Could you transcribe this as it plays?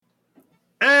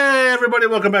everybody.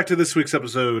 Welcome back to this week's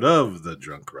episode of The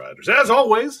Drunk Riders. As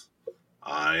always,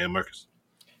 I am Marcus.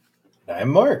 I'm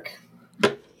Mark.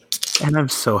 And I'm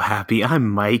so happy. I'm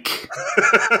Mike.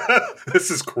 This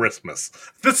is Christmas.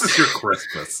 This is your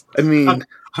Christmas. I mean,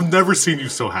 I've never seen you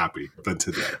so happy than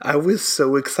today. I was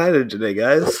so excited today,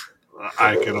 guys.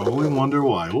 I can only wonder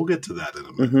why. We'll get to that in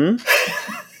a minute.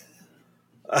 Mm-hmm.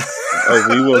 Oh,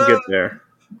 we will get there.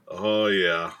 Oh,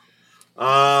 yeah.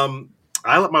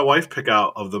 I let my wife pick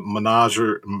out of the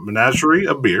menagerie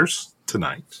of beers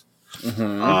tonight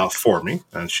for me,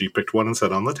 and she picked one and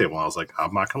set it on the table. I was like,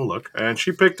 I'm not going to look. And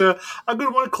she picked a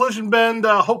good one, Collision Bend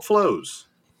Hope Flows.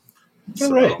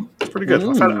 So, right. It's pretty good.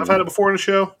 I've had it before in the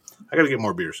show. I got to get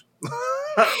more beers.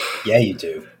 Yeah, you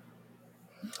do.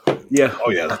 Yeah. Oh,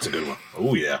 yeah, that's a good one.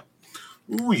 Oh, yeah.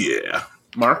 Oh, yeah.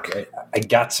 Mark? I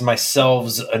got to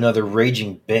myself another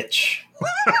raging bitch.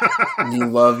 You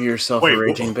love yourself a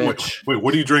raging bitch. Wait,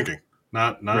 what are you drinking?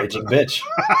 Not Raging bitch.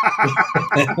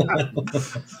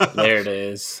 There it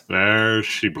is. There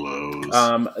she blows.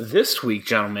 This week,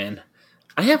 gentlemen,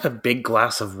 I have a big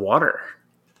glass of water.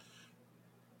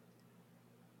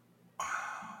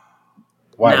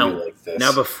 Why do you like this?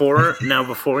 Now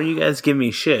before you guys give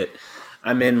me shit,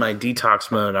 I'm in my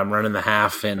detox mode. I'm running the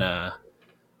half in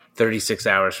 36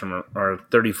 hours from, or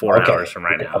 34 hours from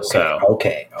right now.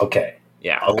 Okay.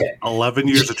 Yeah. Okay. 11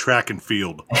 years of track and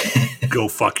field. Go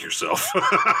fuck yourself.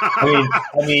 I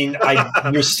mean,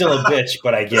 you're still a bitch,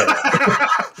 but I get it.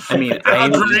 I mean,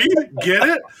 Get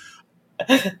it?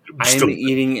 I am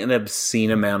eating an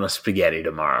obscene amount of spaghetti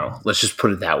tomorrow. Let's just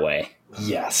put it that way.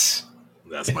 Yes.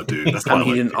 That's my dude. That's I'm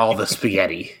eating all the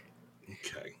spaghetti.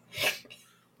 Okay.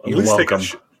 You're welcome.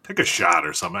 Take a shot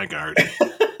or something. I can hurt you.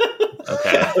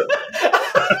 Okay.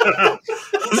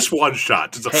 Just one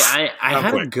shot. Just I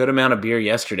had a good amount of beer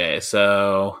yesterday,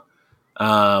 so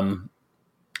what'd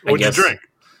you drink?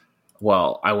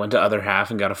 Well, I went to Other Half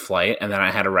and got a flight, and then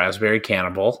I had a raspberry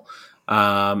cannibal,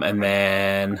 and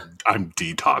then I'm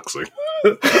detoxing.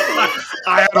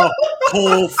 I had a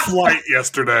whole flight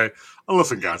yesterday. Oh,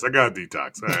 listen, guys, I got a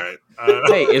detox. All right.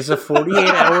 Hey, it's 48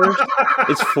 hours.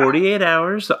 It's 48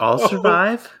 hours. I'll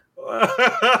survive.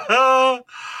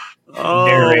 Oh,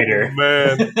 Narrator.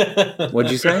 Man.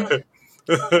 What'd you say?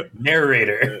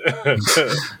 Narrator.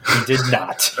 He did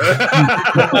not.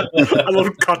 I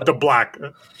love cut to black.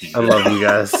 I love you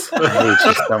guys. I hate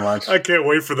you so much. I can't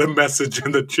wait for the message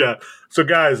in the chat. So,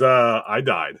 guys, I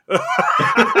died.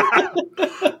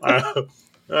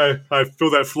 I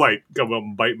feel that flight come up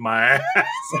and bite my ass.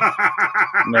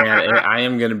 Man, I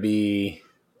am going to be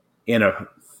in a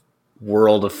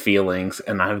world of feelings,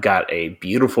 and I've got a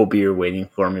beautiful beer waiting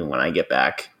for me when I get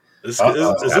back. Is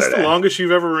this the longest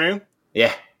you've ever ran?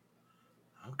 Yeah.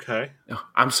 Okay.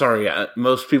 I'm sorry.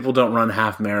 Most people don't run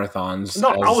half marathons. No,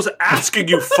 I was asking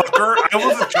you, fucker. I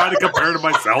wasn't trying to compare to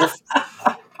myself.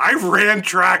 I ran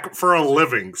track for a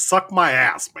living. Suck my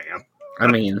ass, man. I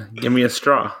mean, give me a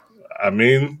straw. I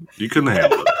mean, you couldn't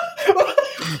handle it.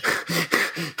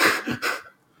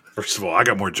 First of all, I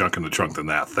got more junk in the trunk than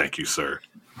that. Thank you, sir.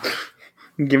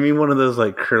 Give me one of those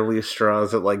like curly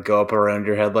straws that like go up around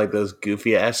your head like those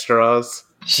goofy ass straws.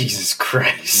 Jesus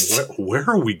Christ. Where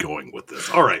are we going with this?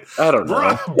 All right. I don't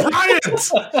know. Bryant!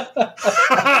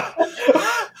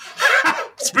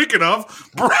 Speaking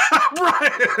of,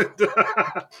 Bryant!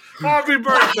 Happy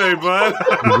birthday, bud!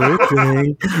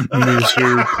 Birthday,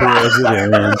 Mr.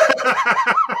 President.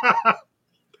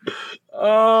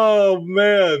 Oh,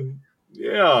 man.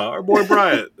 Yeah, our boy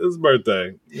Bryant, his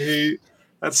birthday.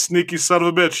 That sneaky son of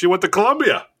a bitch. He went to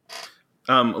Columbia.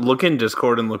 Look in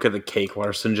Discord and look at the cake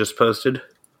Larson just posted.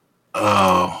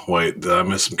 Oh, wait. Did I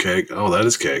miss some cake? Oh, that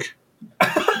is cake.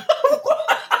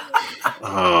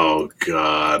 Oh,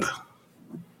 God.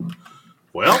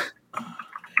 Well.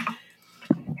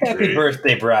 Happy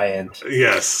birthday, Brian.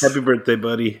 Yes. Happy birthday,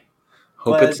 buddy.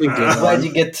 Hope it's a good one. Glad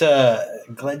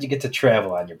you get to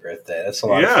travel on your birthday. That's a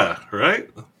lot of fun. Yeah, right?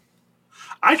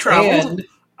 I traveled.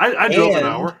 I drove an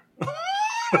hour.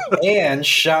 And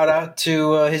shout out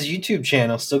to his YouTube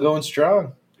channel, still going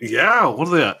strong. Yeah, what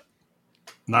are they at?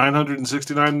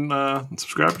 969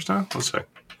 subscribers now? Let's see.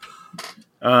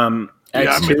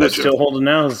 X2 is still holding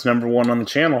out as number one on the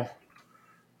channel.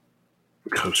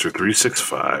 Coaster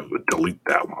 365. Delete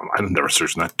that one. I never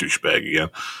searched that douchebag again.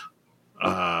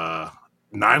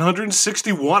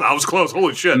 961. I was close.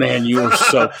 Holy shit. Man, you were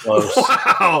so close.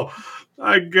 Wow.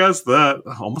 I guess that.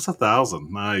 Almost 1,000.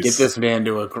 Nice. Get this man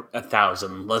to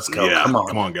 1,000. Let's go. Yeah,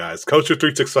 come on, guys. Coaster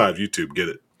 365 YouTube. Get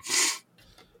it.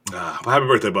 Happy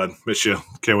birthday, bud. Miss you.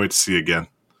 Can't wait to see you again.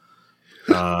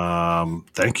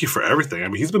 Thank you for everything. I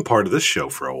mean, he's been part of this show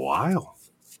for a while.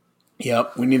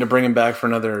 Yep, we need to bring him back for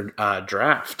another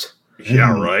draft.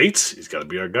 Yeah, right. He's got to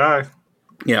be our guy.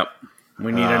 Yep,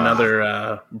 we need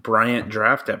another Bryant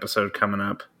draft episode coming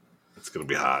up. It's gonna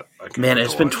be hot. Man,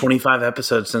 it's been 25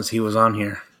 episodes since he was on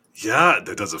here. Yeah,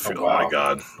 that doesn't feel. Oh, my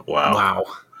god! Wow.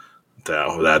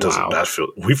 That doesn't. That feel.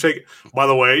 We've taken. By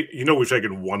the way, we've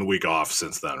taken 1 week off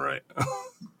since then, right?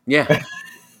 Yeah.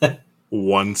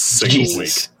 One single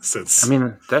week since. I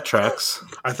mean, that tracks.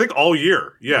 I think all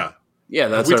year. Yeah. Yeah,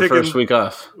 that's our first week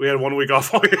off. We had 1 week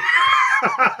off all year.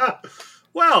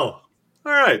 Well,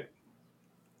 all right.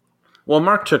 Well,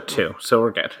 Mark took 2, so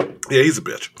we're good. Yeah, he's a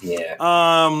bitch. Yeah.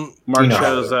 Mark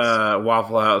chose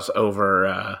Waffle House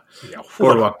over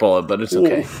Boardwalk Bullet, but it's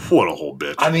okay. What a whole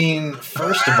bitch. I mean,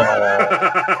 first of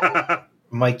all,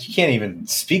 Mike, you can't even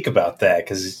speak about that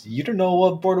because you don't know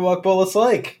what Boardwalk Bullet's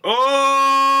like.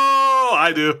 Oh,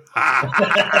 I do.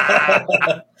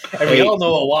 And we all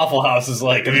know what Waffle House is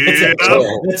like. I mean,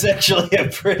 it's actually a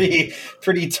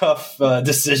pretty tough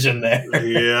decision there.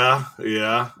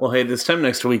 Yeah. Well, hey, this time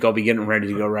next week I'll be getting ready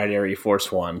to go ride Area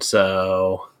Force One.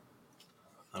 So,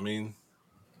 I mean,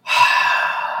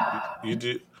 you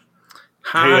do.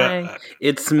 Hi,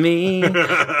 it's me.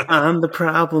 I'm the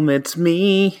problem. It's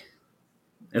me.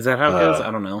 Is that how it goes?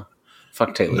 I don't know.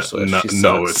 Fuck Taylor Swift.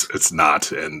 No, it's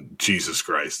not. And Jesus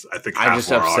Christ, I think half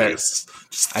our audience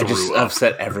just threw up.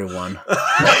 Upset everyone.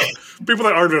 People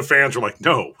that aren't even fans are like,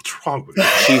 "No, what's wrong with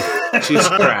you?" She's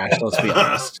trash. Let's be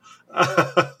honest.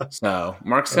 So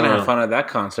Mark's gonna have fun at that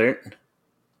concert.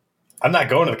 I'm not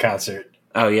going to the concert.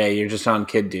 Oh yeah, you're just on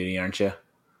kid duty, aren't you?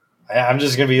 I'm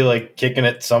just gonna be like kicking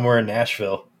it somewhere in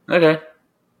Nashville. Okay.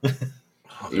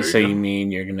 So you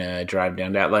mean you're gonna drive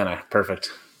down to Atlanta? Perfect.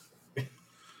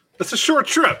 It's a short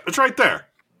trip. It's right there.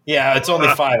 Yeah, it's only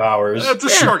 5 hours. It's a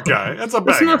short guy. It's a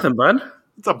banger. It's nothing, bud.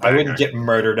 It's a banger. I wouldn't get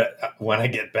murdered when I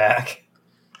get back.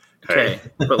 Okay,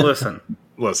 but listen,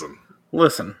 real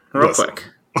quick.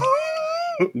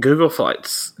 Google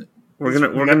flights. We're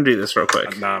gonna do this real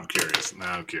quick. Now I'm curious.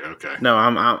 Okay. No,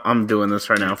 I'm doing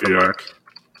this right now for Mark.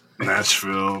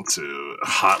 Nashville to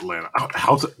Hotlanta.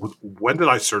 How's it? When did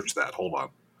I search that? Hold on.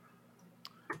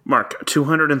 Mark,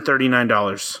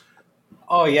 $239.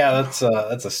 Oh yeah, that's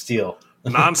a steal.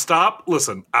 Nonstop.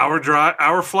 Listen,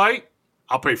 hour flight.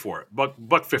 I'll pay for it.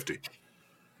 $150.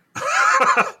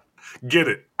 Get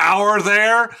it. Hour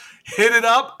there. Hit it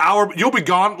up. Hour. You'll be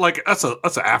gone. Like that's an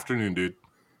afternoon, dude.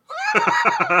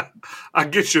 I'll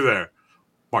get you there.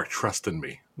 Mark, trust in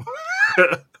me.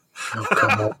 Oh,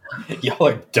 come on. Y'all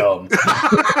are dumb.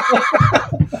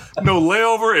 No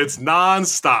layover. It's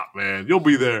nonstop, man. You'll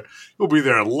be there.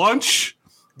 At lunch.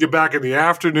 Get back in the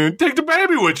afternoon. Take the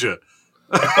baby with you.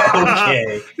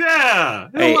 Okay. Yeah.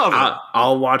 Hey, love it.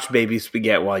 I'll watch Baby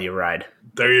Spaghetti while you ride.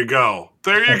 There you go.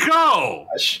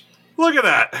 Gosh. Look at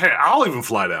that. Hey, I'll even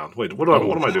fly down. Wait, what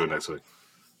am I doing next week?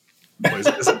 Wait,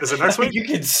 is it next week? You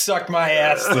can suck my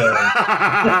ass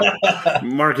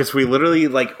then. Marcus, we literally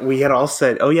we had all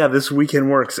said, "Oh yeah, this weekend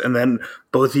works," and then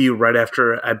both of you right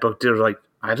after I booked it were like,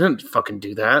 "I didn't fucking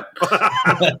do that."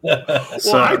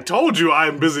 Well, I told you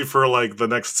I'm busy for the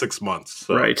next 6 months.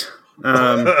 So. Right.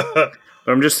 But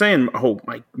I'm just saying. Oh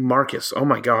my, Marcus. Oh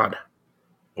my God.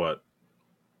 What?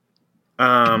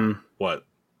 What?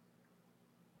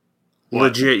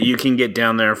 Legit, you can get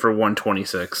down there for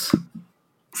 $126.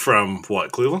 From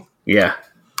what? Cleveland? Yeah.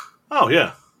 Oh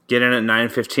yeah. Get in at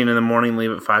 9:15 in the morning.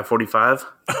 Leave at 5:45.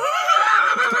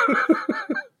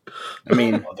 I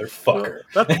mean, motherfucker.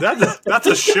 That's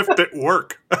a shift at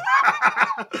work.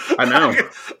 I know.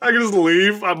 I can just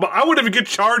leave. I wouldn't even get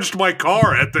charged my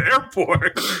car at the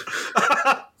airport.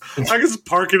 I can just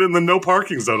park it in the no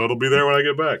parking zone. It'll be there when I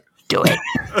get back. Do it.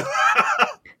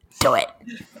 Do it.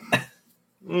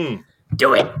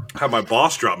 Do it. Have my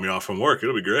boss drop me off from work.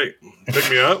 It'll be great. Pick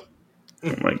me up.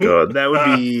 Oh my God, that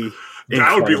would be.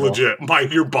 That would be legit.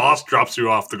 Your boss drops you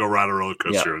off to go ride a roller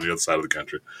coaster on the other side of the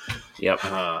country. Yep.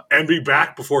 And be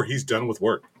back before he's done with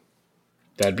work.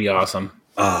 That'd be awesome.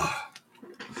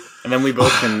 And then we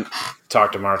both can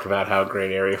talk to Mark about how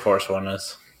great Area Force One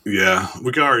is. Yeah,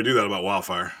 we can already do that about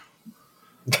Wildfire.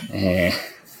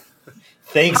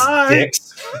 Thanks, Hi.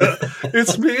 dicks.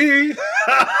 It's me.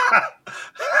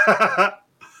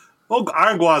 Well,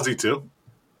 Iron Gwazi too.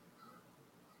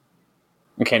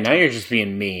 Okay, now you're just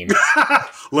being mean.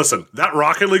 Listen, that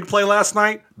Rocket League play last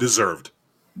night deserved.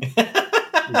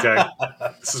 Okay,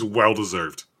 this is well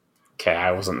deserved. Okay,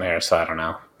 I wasn't there, so I don't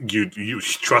know. You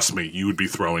trust me, you would be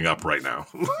throwing up right now.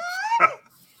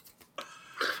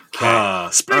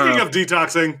 Speaking of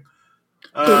detoxing,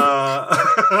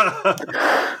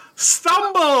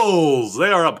 Stumbles,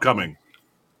 they are upcoming.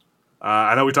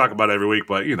 I know we talk about it every week,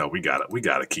 but we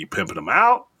gotta keep pimping them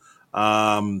out.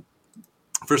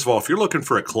 First of all, if you're looking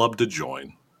for a club to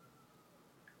join,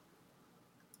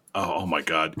 oh my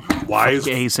God, why is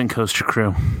Ace and Coaster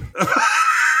Crew?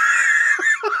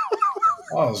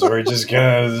 Oh, so we're just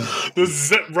gonna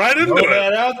zip right into throw it?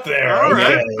 that out there. All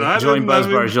Okay. right. Join Buzz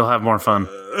Bars, you'll have more fun.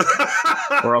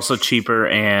 We're also cheaper,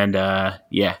 and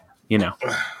yeah, you know,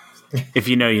 if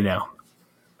you know, you know.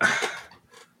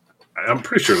 I'm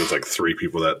pretty sure there's like 3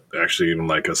 people that actually even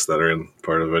like us that are in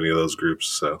part of any of those groups.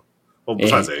 So, well,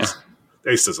 besides Ace.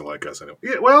 Ace doesn't like us anyway.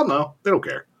 Yeah, well, no, they don't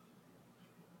care.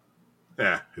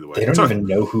 Yeah, either way. They don't even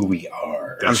know who we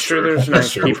are. I'm sure there's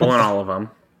nice people in all of them.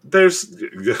 There's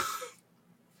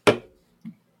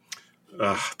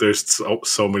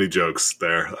so many jokes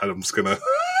there. I'm just gonna.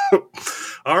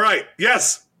 All right,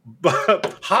 yes,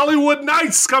 Hollywood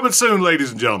Nights coming soon,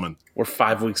 ladies and gentlemen. We're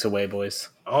 5 weeks away, boys.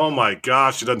 Oh my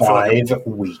gosh, it doesn't feel like 5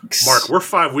 weeks. Mark, we're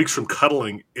 5 weeks from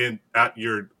cuddling at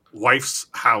your wife's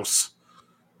house,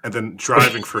 and then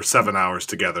driving for 7 hours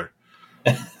together.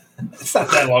 It's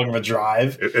not that long of a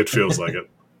drive. It feels like it.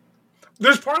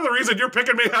 There's part of the reason you're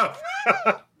picking me up.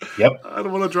 Yep. I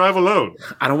don't want to drive alone.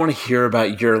 I don't want to hear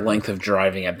about your length of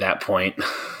driving at that point.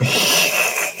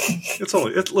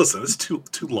 Listen, it's two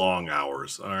long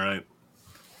hours. All right.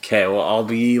 Okay, well, I'll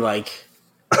be like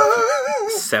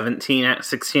 16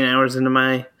 hours into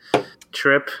my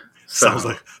trip. So. Sounds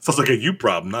like a you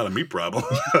problem, not a me problem.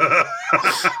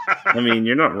 I mean,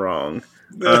 you're not wrong.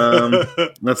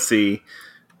 Let's see.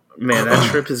 Man, that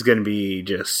trip is going to be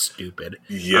just stupid.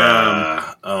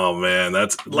 Yeah. Oh man,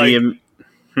 that's like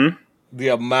the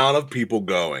amount of people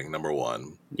going. Number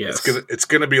one. Yes. It's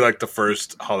gonna be like the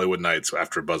first Hollywood Nights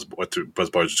after Buzz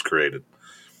Bars was created,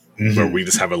 where we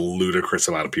just have a ludicrous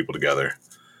amount of people together,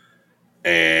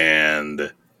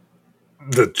 and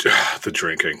the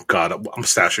drinking. God, I'm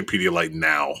stashing Pedialyte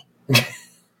now.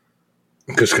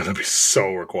 It's gonna be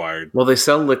so required. Well, they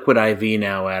sell liquid IV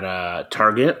now at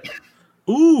Target.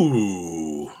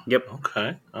 Ooh. Yep.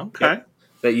 Okay. Yep.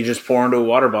 That you just pour into a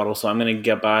water bottle. So I'm going to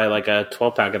get by like a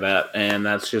 12-pack of that, and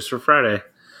that's just for Friday.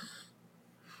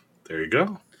 There you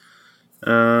go.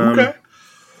 Okay.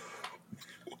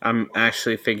 I'm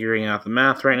actually figuring out the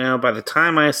math right now. By the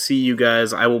time I see you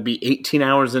guys, I will be 18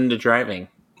 hours into driving.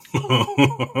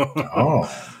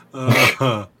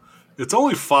 It's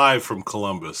only 5 from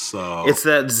Columbus, so it's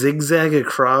that zigzag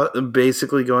across,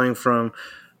 basically going from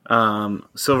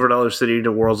Silver Dollar City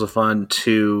to Worlds of Fun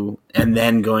and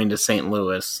then going to St.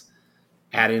 Louis,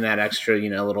 adding that extra,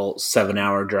 little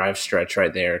 7-hour drive stretch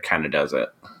right there kind of does it.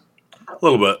 A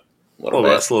little bit. A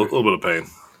little bit of pain.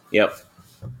 Yep.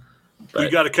 But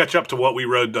you got to catch up to what we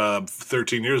rode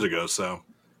 13 years ago, so.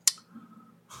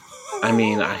 I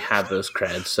mean, I have those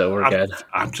creds, so we're good.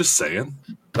 I'm just saying.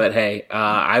 But hey,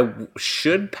 I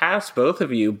should pass both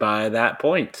of you by that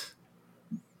point.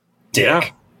 Yeah.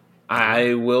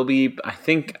 I will be. I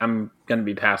think I'm going to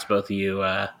be past both of you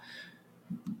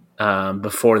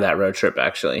before that road trip,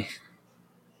 actually.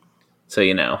 So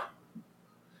YOLO.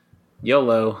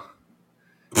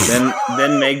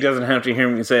 Then Meg doesn't have to hear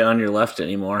me say on your left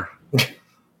anymore.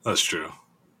 That's true.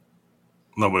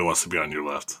 Nobody wants to be on your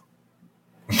left.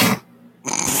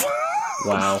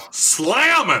 Wow.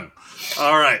 Slamming!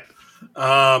 All right.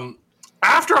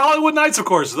 After Hollywood Nights, of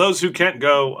course, those who can't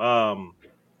go,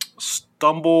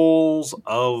 Stumbles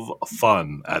of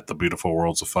Fun at the beautiful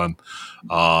Worlds of Fun.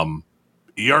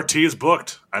 ERT is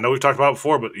booked. I know we've talked about it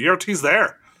before, but ERT's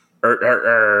there.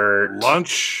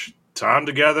 Lunch, time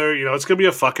together. It's going to be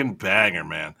a fucking banger,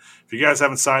 man. If you guys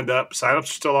haven't signed up,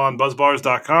 sign-ups are still on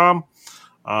buzzbars.com.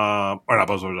 Or not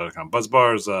buzzbars.com.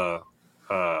 Buzzbars,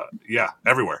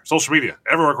 everywhere. Social media,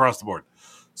 everywhere across the board.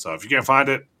 So if you can't find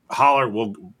it, holler.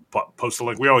 We'll post a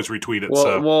link. We always retweet it.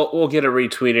 We'll get it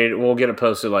retweeted. We'll get it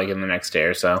posted like in the next day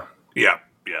or so. Yeah.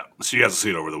 So you guys will see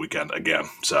it over the weekend again.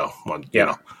 So,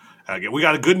 again, we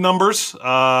got good numbers.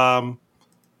 Good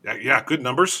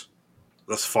numbers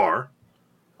thus far.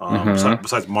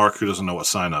 Besides Mark, who doesn't know what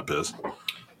sign up is.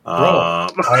 Bro,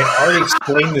 I already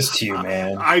explained this to you,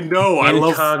 man. I know.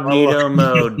 Incognito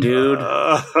mode, dude.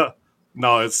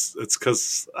 No, it's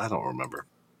because I don't remember.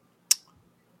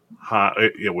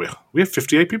 We have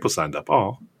 58 people signed up.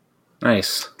 Oh,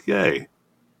 nice! Yay,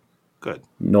 good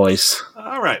noise.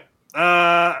 All right,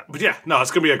 but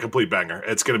it's gonna be a complete banger.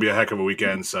 It's gonna be a heck of a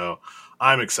weekend. So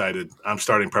I'm excited. I'm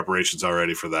starting preparations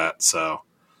already for that. So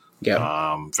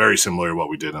very similar to what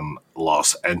we did in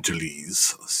Los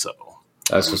Angeles. So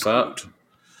that's what's up.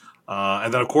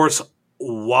 And then of course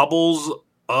Wobbles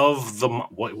of the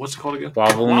what's it called again?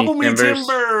 Wobble Me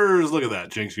Timbers. Look at that,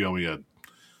 Jinx. You owe me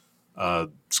a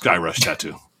Sky Rush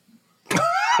tattoo.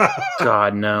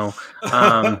 God no.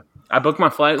 I I booked my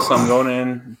flight, so I'm going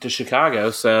in to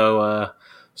Chicago. So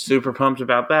super pumped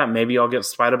about that. Maybe I'll get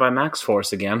spotted by Max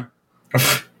Force again.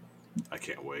 I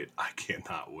can't wait. I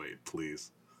cannot wait.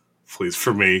 Please,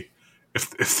 for me,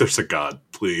 if there's a God,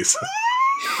 please.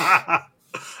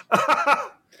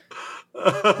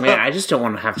 Man, I just don't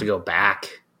want to have to go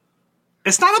back.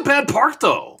 It's not a bad park,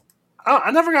 though.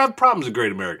 I never had problems with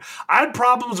Great America. I had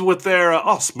problems with their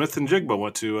Smith and Jigba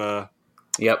went to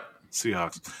Yep.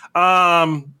 Seahawks.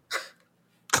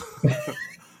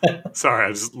 Sorry,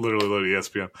 I just literally loaded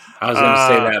ESPN. I was going to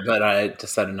say that, but I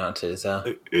decided not to.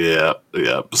 So yeah.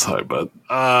 Sorry, bud.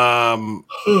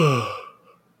 What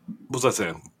was I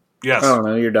saying? Yes. I don't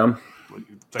know. You're dumb.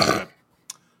 Thank you, man.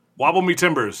 Wobble me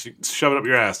timbers. Shove it up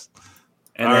your ass.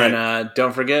 And all then right.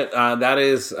 Don't forget, that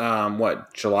is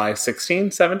July 16th,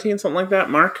 17th, something like that.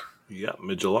 Mark. Yeah,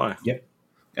 mid-July. Yep.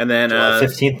 And then July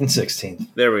 15th and 16th.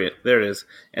 There it is.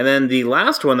 And then the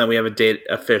last one that we have a date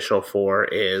official for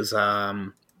is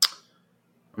oh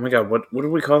my god, what do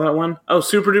we call that one? Oh,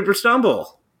 Super Duper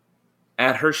Stumble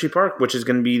at Hershey Park, which is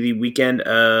going to be the weekend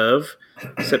of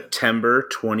September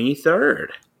 23rd.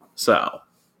 So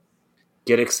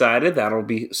get excited. That'll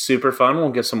be super fun. We'll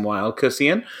get some Wild Cussy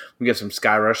in. We'll get some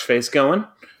Sky Rush face going.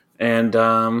 And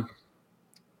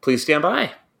please stand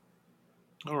by.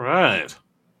 All right.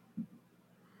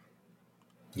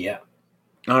 Yeah.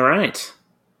 All right.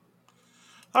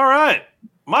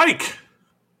 Mike,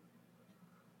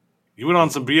 you went on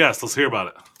some BS. Let's hear about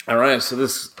it. All right, so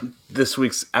this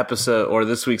week's episode, or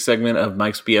this week's segment of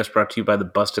Mike's BS, brought to you by the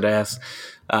Busted Ass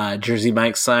Jersey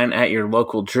Mike sign at your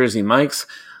local Jersey Mike's.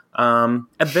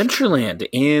 Adventureland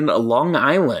in Long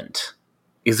Island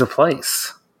is a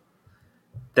place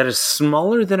that is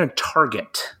smaller than a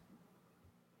Target.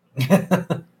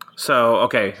 So,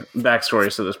 okay,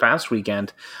 backstory. So this past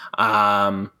weekend,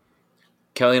 Kelly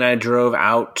and I drove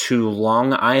out to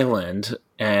Long Island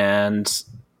and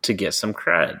to get some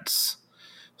creds.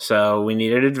 So we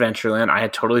needed Adventureland. I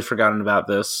had totally forgotten about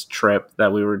this trip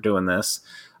that we were doing this.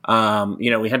 We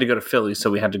had to go to Philly,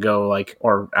 so we had to go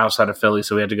or outside of Philly,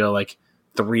 so we had to go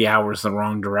 3 hours in the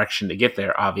wrong direction to get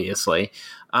there, obviously.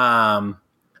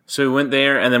 So we went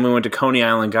there, and then we went to Coney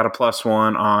Island, got a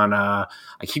 +1 on, I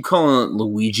keep calling it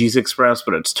Luigi's Express,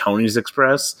 but it's Tony's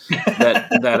Express.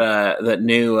 that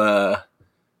new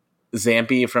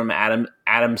Zampi from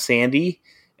Adam Sandy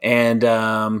and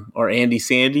or Andy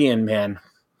Sandy, and man,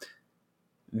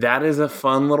 that is a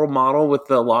fun little model with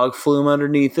the log flume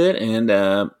underneath it,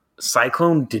 and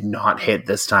Cyclone did not hit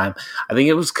this time. I think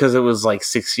it was because it was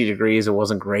 60 degrees. It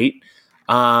wasn't great.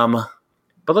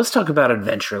 But let's talk about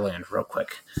Adventureland real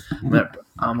quick. I'm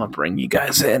gonna bring you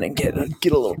guys in and get a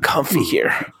little comfy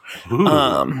here.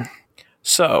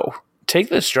 So take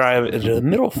this drive into the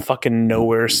middle of fucking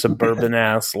nowhere, suburban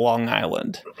ass Long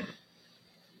Island,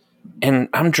 and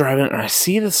I'm driving and I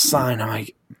see this sign. I'm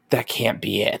like, that can't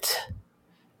be it.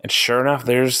 And sure enough,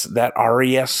 there's that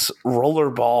RES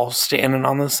rollerball standing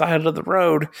on the side of the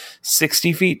road,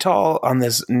 60 feet tall on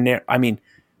this.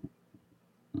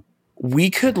 We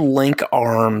could link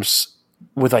arms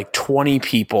with 20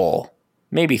 people,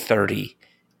 maybe 30,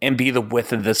 and be the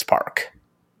width of this park.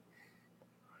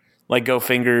 Go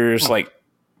fingers,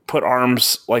 put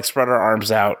arms, spread our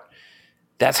arms out.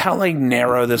 That's how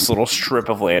narrow this little strip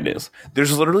of land is.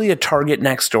 There's literally a Target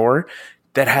next door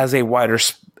that has a wider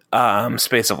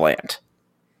space of land.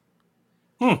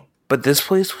 But this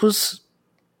place was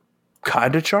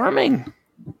kind of charming.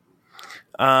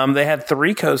 They had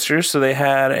 3 coasters, so they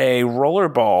had a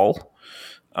rollerball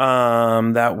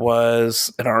that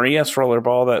was an RES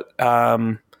rollerball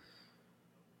that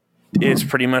is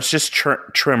pretty much just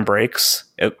trim brakes.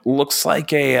 It looks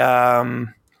like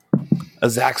a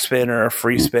Zach spin or a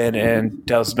free spin and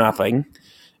does nothing.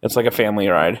 It's like a family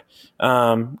ride.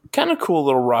 Kind of cool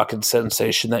little rocking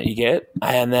sensation that you get.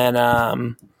 And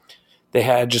then they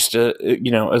had just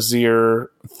a Zir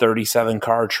 37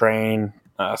 car train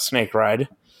snake ride,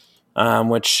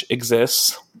 which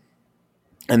exists.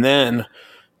 And then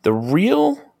the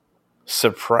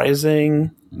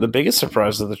biggest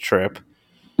surprise of the trip,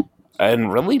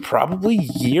 and really probably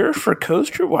year for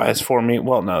coaster wise for me.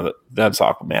 Well, no, that's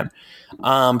Aquaman.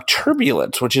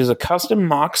 Turbulence, which is a custom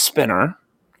mock spinner.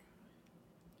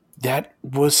 That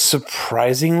was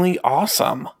surprisingly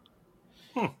awesome.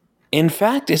 In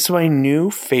fact, it's my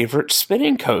new favorite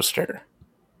spinning coaster.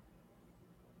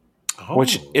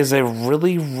 Which is a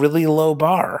really, really low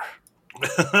bar.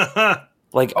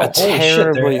 Holy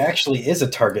shit, there actually is a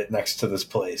Target next to this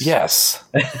place. Yes.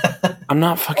 I'm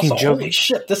not fucking joking. Holy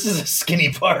shit, this is a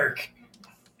skinny park.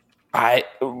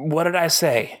 What did I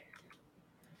say?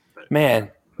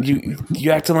 Man,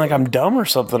 You acting like I'm dumb or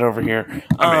something over here.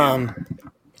 I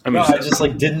just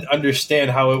didn't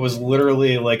understand how it was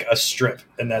literally like a strip,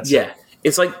 and that's it.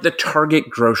 It's like the Target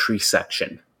grocery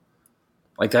section.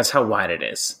 Like that's how wide it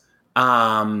is.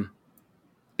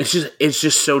 It's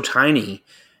just so tiny,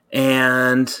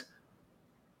 and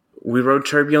we rode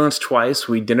Turbulence twice.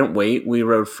 We didn't wait. We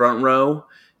rode front row,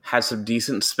 had some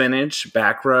decent spinach,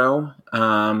 back row.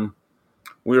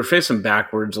 We were facing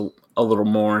backwards a little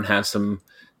more and had some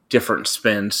different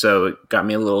spins, so it got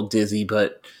me a little dizzy.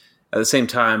 But at the same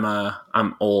time,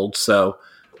 I'm old, so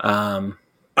spinning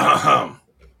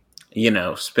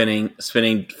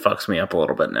fucks me up a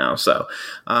little bit now. So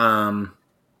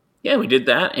we did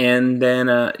that, and then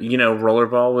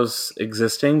rollerball was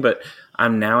existing, but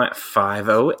I'm now at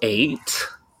 508,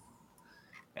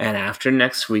 and after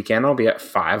next weekend, I'll be at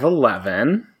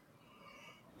 511.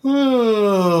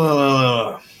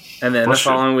 And then the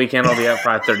following weekend, I'll be at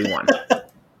 531.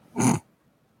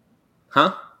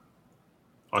 Huh?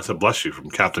 I said bless you from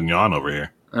Captain Yawn over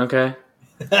here. Okay.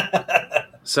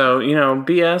 So,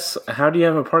 BS, how do you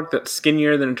have a park that's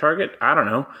skinnier than a Target? I don't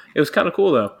know. It was kind of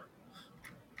cool, though.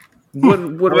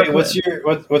 Wait, what's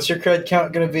your cred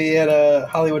count going to be at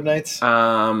Hollywood Nights?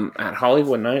 At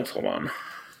Hollywood Nights, hold on.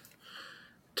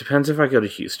 Depends if I go to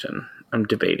Houston. I'm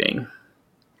debating.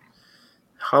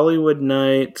 Hollywood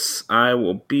Nights, I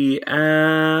will be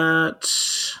at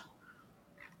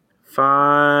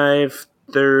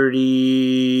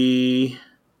 530.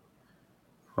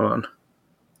 Hold on.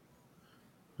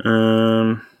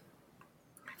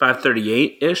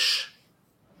 538-ish.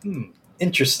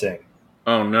 Interesting.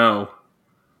 Oh, no.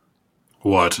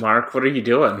 What? Mark, what are you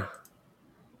doing?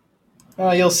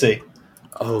 You'll see.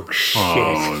 Oh, shit.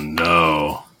 Oh,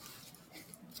 no.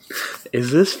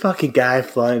 Is this fucking guy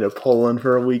flying to Poland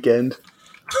for a weekend?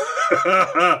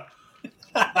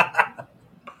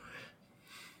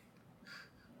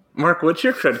 Mark, what's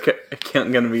your credit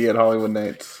account going to be at Hollywood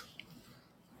Nights?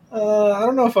 I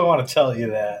don't know if I want to tell you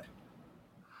that.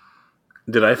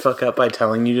 Did I fuck up by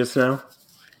telling you just now?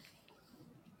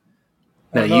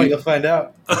 No, you'll find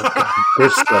out.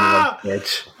 This son of a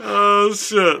bitch. Oh,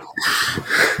 shit.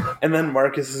 And then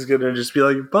Marcus is going to just be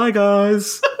like, bye,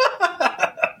 guys.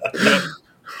 Yep.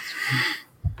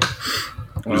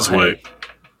 You just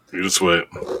wait.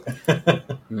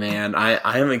 Man,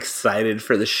 I am excited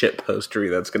for the shit postery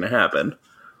that's going to happen.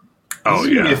 Oh,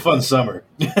 this is gonna be a fun summer.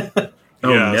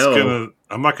 No.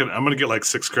 I'm gonna get like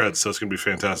 6 creds, so it's gonna be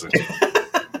fantastic.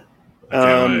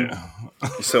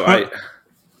 So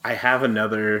I have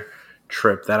another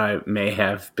trip that I may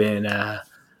have been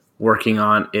working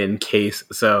on in case.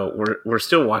 So we're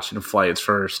still watching flights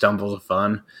for Stumbles of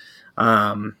Fun.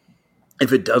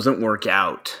 If it doesn't work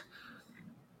out,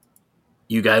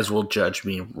 you guys will judge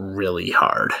me really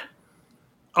hard.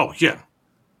 Oh yeah.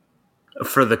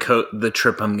 For the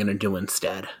trip I'm gonna do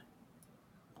instead.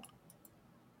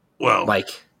 Well,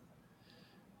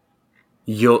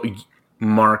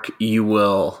 Mark, you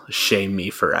will shame me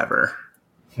forever.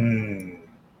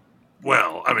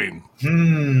 Well, I mean,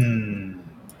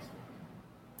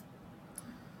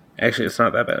 Actually, it's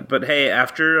not that bad. But hey,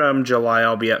 after July,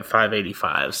 I'll be at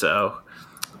 585. So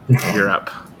you're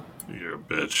up. You're a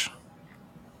bitch.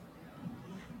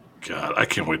 God, I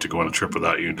can't wait to go on a trip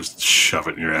without you and just shove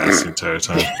it in your ass the entire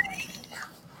time.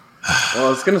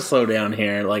 Well, it's gonna slow down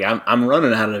here. Like I'm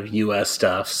running out of U.S.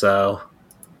 stuff, so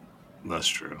that's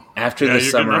true. After the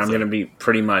summer, I'm gonna be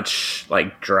pretty much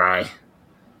like dry.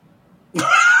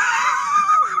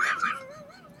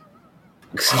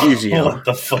 Excuse you. What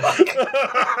the fuck?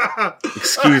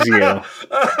 Excuse you.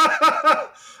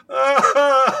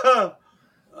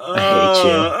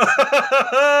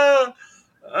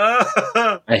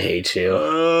 I hate you.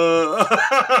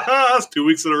 That's 2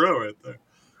 weeks in a row right there.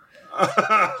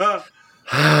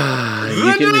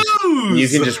 You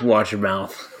can just watch your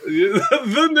mouth.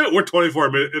 We're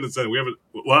 24 minutes in. We haven't.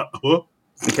 What?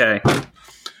 Okay.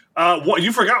 What?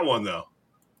 You forgot one though.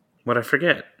 What'd I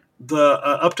forget? The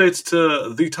updates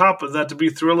to the top that to be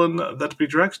thrilling, that to be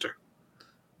dragster.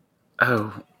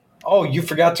 Oh, you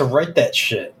forgot to write that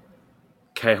shit.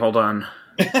 Okay, hold on.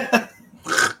 I'm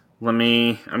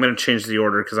gonna change the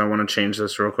order because I want to change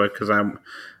this real quick because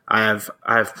I have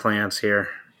plans here.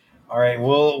 All right,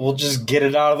 we'll just get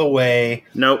it out of the way.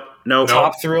 Nope.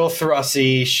 Top Thrill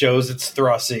Thrussy shows it's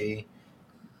Thrussy.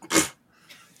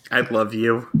 I love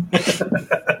you.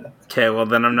 Okay, well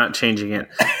then I'm not changing it.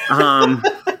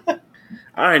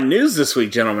 All right, news this week,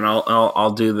 gentlemen.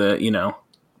 I'll do the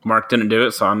Mark didn't do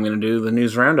it, so I'm going to do the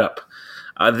news roundup.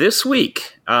 This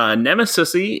week,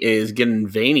 Nemesis is getting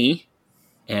veiny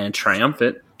and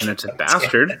triumphant, and it's a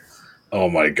bastard. Oh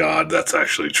my God, that's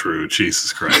actually true.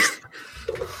 Jesus Christ.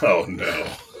 Oh no.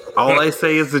 All I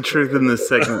say is the truth in this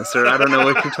segment, sir. I don't know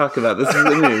what you're talking about. This is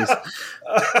the news.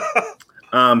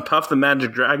 Puff the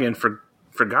Magic Dragon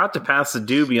forgot to pass the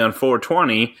doobie on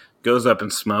 420. Goes up in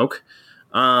smoke.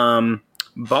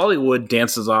 Bollywood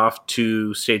dances off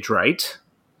to stage right.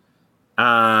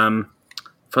 Fun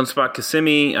Spot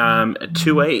Kissimmee,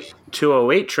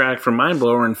 208 track for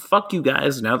Mindblower, and fuck you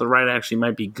guys. Now the ride actually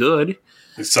might be good.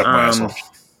 You suck my ass off.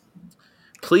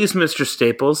 Please, Mr.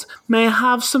 Staples, may I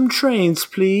have some trains,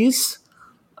 please?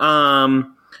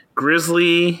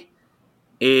 Grizzly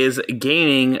is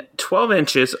gaining 12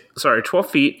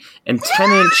 feet and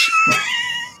 10-inch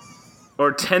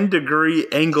or 10-degree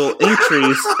angle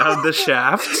increase of the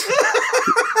shaft.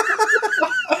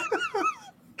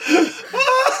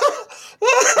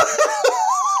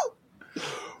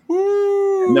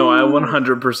 No, I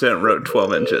 100% wrote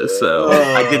 12 inches, so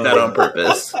I did that on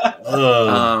purpose.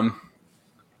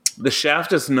 The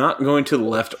shaft is not going to the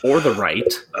left or the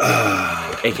right,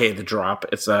 aka the drop.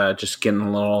 It's just getting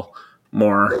a little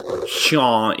more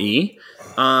shaw-y.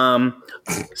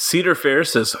 Cedar Fair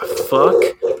says, fuck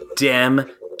dem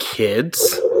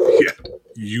kids. Yeah,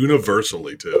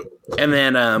 universally, too. And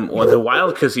then the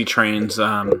Wild Koozie trains,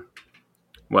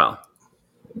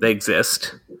 they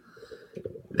exist.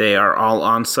 They are all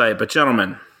on site. But,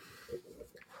 gentlemen,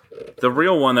 the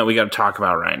real one that we got to talk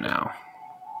about right now.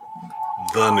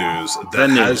 The news that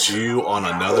has you on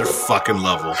another fucking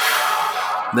level.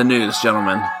 The news,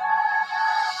 gentlemen.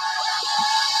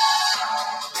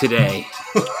 Today,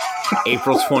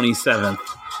 April 27th,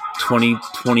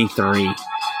 2023.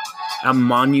 A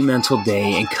monumental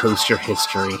day in coaster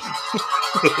history.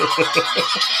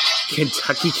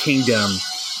 Kentucky Kingdom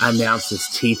announces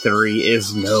T3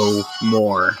 is no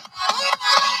more.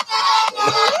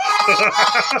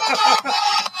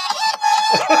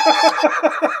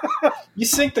 You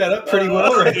synced that up pretty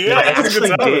well, right? Yeah, I actually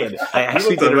did. I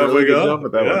actually did a really good job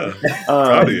with that one.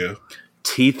 Proud of you.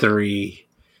 T3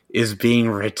 is being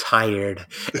retired,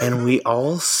 and we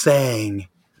all sang.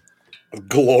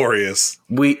 Glorious.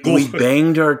 We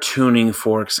banged our tuning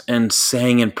forks and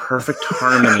sang in perfect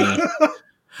harmony.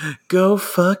 Go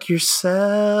fuck yourself,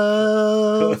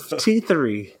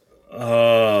 T3.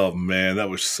 Oh man, that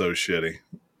was so shitty.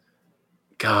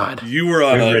 God, You were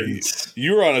on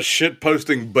a shit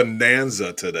posting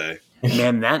bonanza today.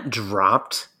 man, that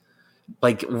dropped.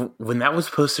 Like when that was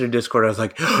posted in Discord, I was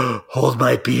like, "Hold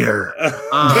my beer."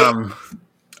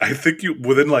 I think you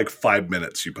within like 5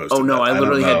 minutes you posted. Oh no, that. I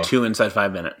literally don't had 2 inside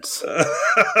 5 minutes.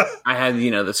 I had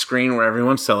the screen where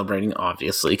everyone's celebrating,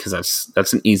 obviously, because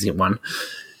that's an easy one.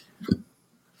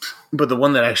 But the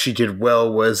one that actually did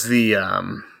well was the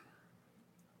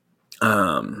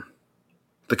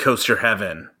Coaster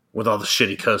Heaven with all the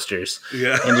shitty coasters,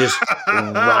 Yeah. and just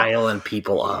riling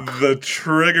people up. The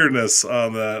triggerness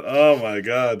on that. Oh my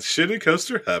god. Shitty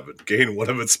Coaster Heaven gained one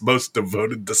of its most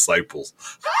devoted disciples.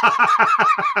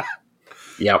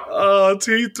 Yep. Oh,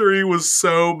 T3 was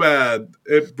so bad.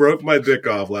 It broke my dick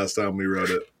off last time we wrote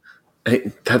it.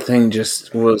 That thing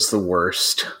just was the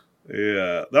worst.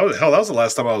 Yeah. That was the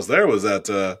last time I was there, was at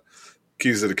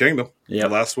Keys of the Kingdom. Yep.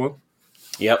 The last one.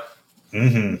 Yep.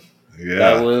 Mm-hmm. Yeah.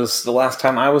 That was the last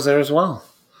time I was there as well.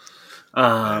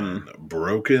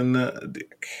 Broken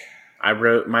dick. I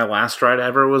wrote my last ride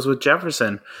ever was with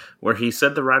Jefferson, where he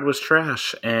said the ride was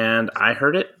trash, and I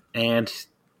heard it, and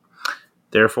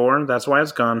therefore that's why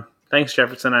it's gone. Thanks,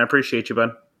 Jefferson. I appreciate you,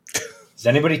 bud. Has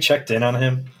anybody checked in on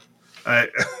him?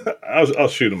 I'll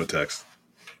shoot him a text.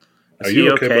 Is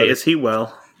he okay? Buddy? Is he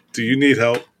well? Do you need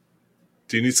help?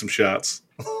 Do you need some shots?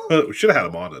 We should have had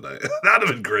him on tonight. That'd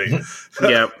have been great.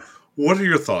 Yep. What are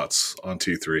your thoughts on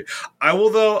T3? I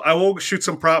will shoot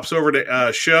some props over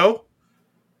to Show.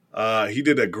 He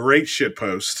did a great shit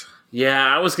post. Yeah,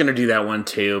 I was going to do that one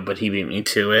too, but he beat me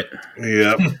to it.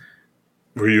 Yep.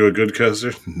 Were you a good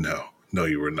coaster? No,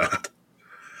 you were not.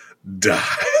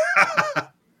 Die.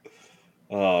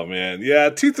 Oh man, yeah.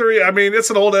 T3. I mean, it's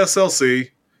an old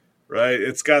SLC, right?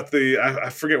 It's got the I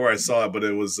forget where I saw it, but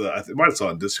it was I might have saw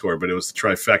it on Discord, but it was the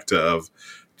trifecta of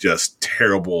just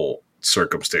terrible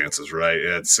circumstances, right?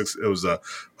 It was a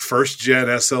first gen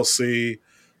SLC,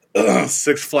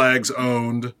 Six Flags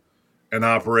owned and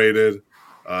operated,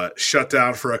 shut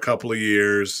down for a couple of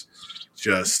years.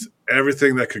 Just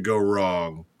everything that could go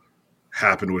wrong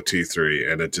happened with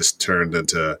T3, and it just turned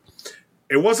into.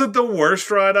 It wasn't the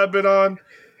worst ride I've been on.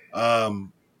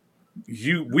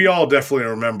 We all definitely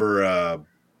remember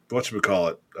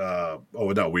whatchamacallit.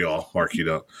 Not we all. Mark, you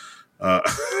don't.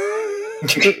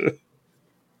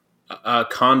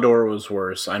 Condor was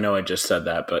worse. I know I just said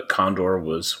that, but Condor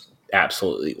was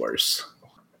absolutely worse.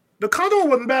 The Condor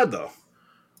wasn't bad though.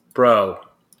 Bro,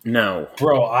 no.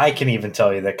 Bro, I can even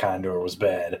tell you that Condor was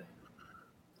bad.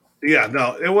 Yeah,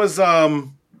 no, it was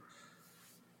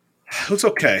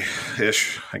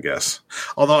okay-ish, I guess.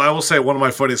 Although I will say one of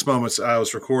my funniest moments, I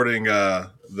was recording the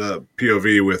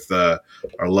POV with our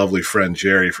lovely friend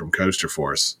Jerry from Coaster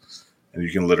Force, and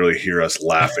you can literally hear us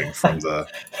laughing from the...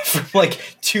 From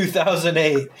like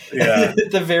 2008. Yeah.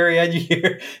 At the very end, you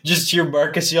hear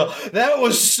Marcus yell, "That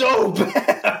was so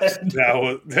bad!" That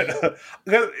was...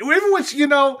 which,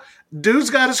 dude's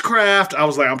got his craft. I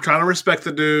was like, I'm trying to respect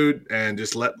the dude and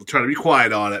just try to be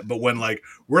quiet on it. But when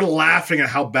we're laughing at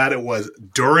how bad it was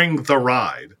during the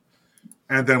ride,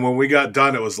 and then when we got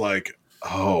done, it was like,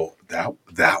 oh, that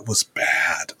was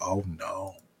bad. Oh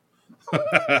no.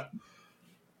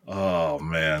 Oh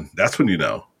man, that's when you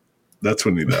know. That's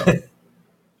when you know.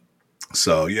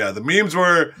 So yeah, the memes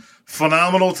were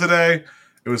phenomenal today.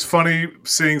 It was funny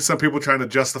seeing some people trying to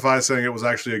justify saying it was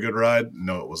actually a good ride.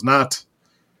 No, it was not.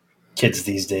 Kids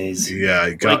these days. Yeah,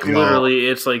 literally,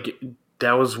 it's like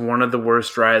that was one of the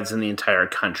worst rides in the entire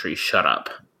country. Shut up.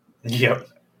 Yep.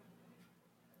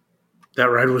 That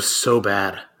ride was so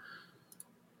bad.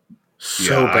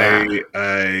 So bad.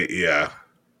 Yeah.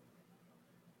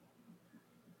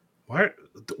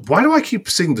 Why do I keep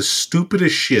seeing the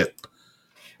stupidest shit?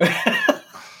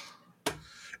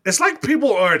 It's like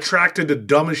people are attracted to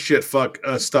dumbest shit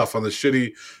stuff on the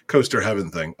shitty Coaster Heaven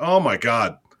thing. Oh my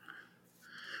god.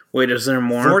 Wait, is there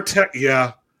more? Vortex,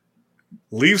 yeah.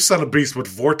 Leave Son of Beast, but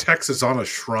Vortex is on a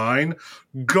shrine.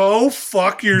 Go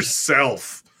fuck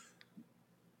yourself.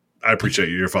 I appreciate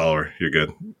you. You're a follower. You're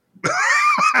good.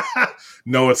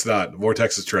 No, it's not.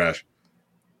 Vortex is trash.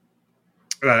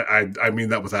 I mean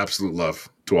that with absolute love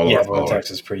to all of our followers. Vortex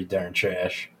is pretty darn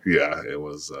trash. Yeah, it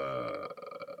was.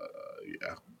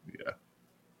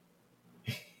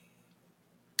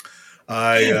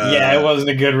 Yeah. It wasn't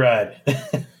a good ride.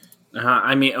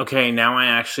 I mean, okay, now I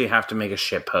actually have to make a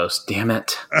shit post. Damn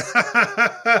it.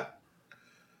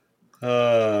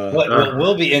 What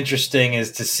will be interesting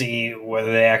is to see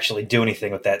whether they actually do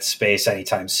anything with that space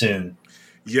anytime soon.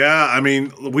 Yeah, I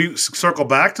mean, we circle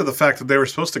back to the fact that they were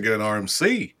supposed to get an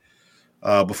RMC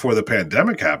before the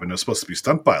pandemic happened. It was supposed to be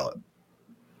stunt pilot.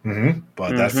 Mm-hmm.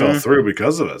 But that fell through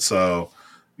because of it. So,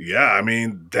 yeah, I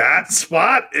mean, that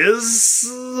spot is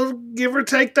give or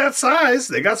take that size.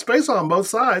 They got space on both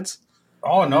sides.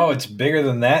 Oh, no, it's bigger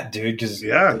than that, dude. Because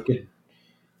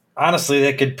honestly,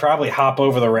 they could probably hop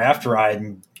over the raft ride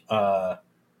and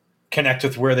connect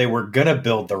with where they were going to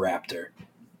build the Raptor.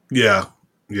 Yeah.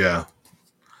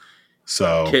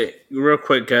 So, okay, real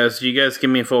quick, guys. Do you guys give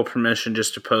me full permission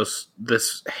just to post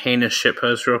this heinous shit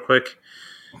post real quick?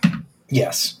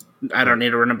 Yes. I don't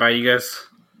need to run it by you guys.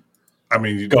 I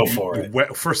mean, go for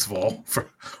it. First of all,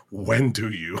 when do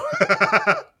you?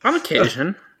 On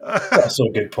occasion. Also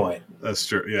a good point. That's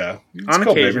true. Yeah. On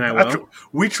occasion, I will.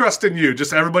 We trust in you.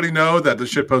 Just everybody know that the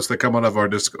shit posts that come out of our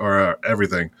disc or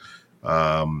everything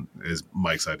is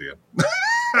Mike's idea.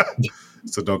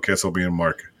 So don't cancel me and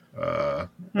Mark.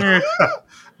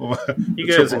 You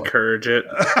guys encourage it.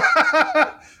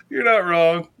 You're not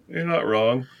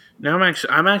wrong. Now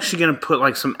I'm actually going to put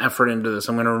like some effort into this.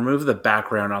 I'm going to remove the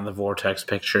background on the Vortex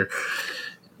picture.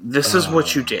 This is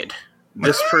what you did.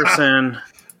 This person,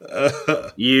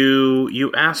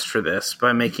 you asked for this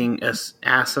by making an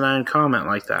asinine comment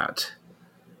like that.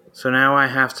 So now I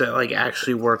have to like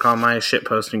actually work on my shit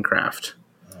posting craft.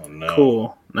 Oh no!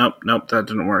 Cool. Nope, that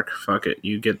didn't work. Fuck it.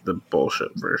 You get the bullshit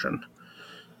version.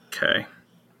 Okay.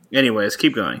 Anyways,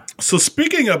 keep going. So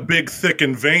speaking of big, thick,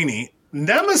 and veiny,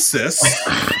 Nemesis.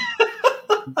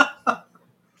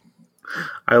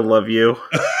 I love you.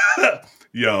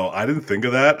 Yo, I didn't think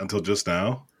of that until just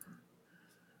now.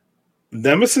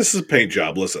 Nemesis's paint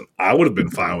job, listen, I would have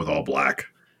been fine with all black.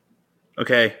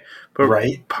 Okay. But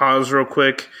right. Pause real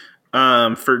quick.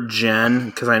 For Jen,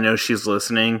 because I know she's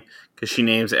listening, because she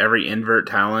names every invert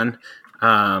Talon.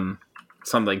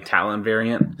 Something Talon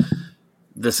variant.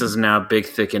 This is now big,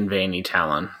 thick, and veiny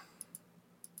Talon.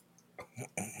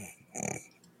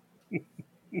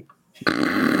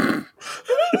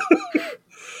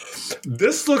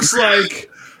 This looks like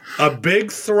a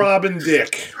big throbbing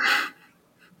dick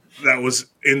that was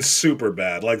in super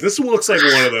bad. Like, this looks like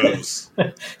one of those.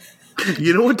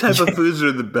 You know what type of foods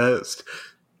are the best?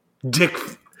 Dick.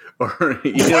 Or,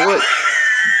 you know what?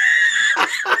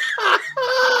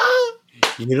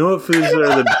 You know what foods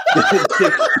are the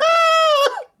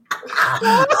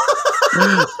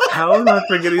How am I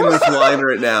forgetting this line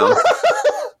right now?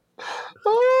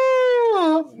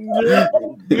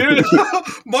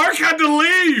 Mark had to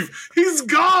leave. He's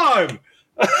gone.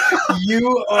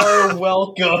 You are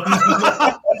welcome.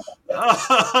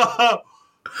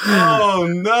 Oh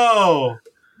no.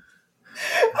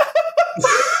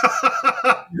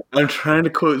 I'm trying to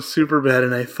quote Superbad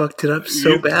and I fucked it up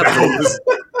so badly.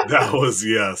 That was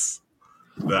yes.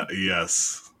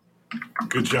 Yes.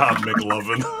 Good job,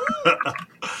 McLovin.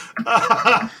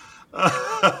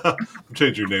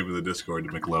 Change your name in the Discord to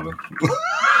McLovin.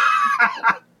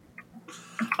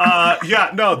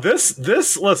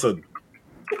 This listen.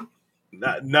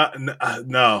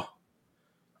 No.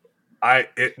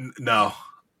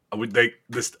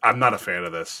 I'm not a fan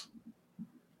of this.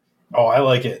 Oh, I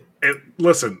like it. It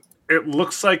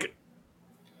looks like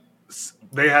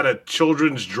they had a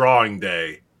children's drawing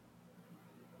day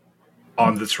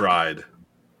on this ride.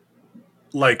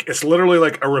 Like, it's literally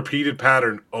like a repeated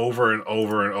pattern over and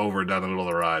over and over down the middle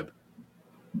of the ride.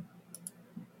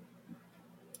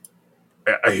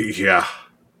 Yeah.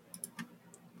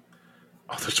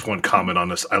 Oh, there's one comment on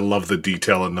this. I love the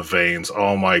detail in the veins.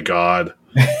 Oh my god.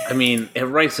 I mean, it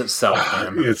writes itself,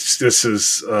 man.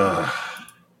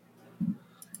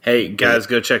 Hey, guys,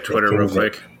 go check Twitter real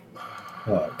quick.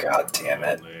 Oh, god damn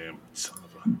it. Son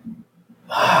of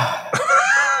a...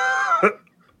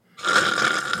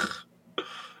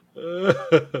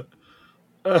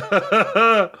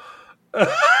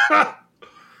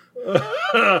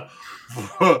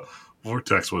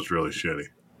 Vortex was really shitty.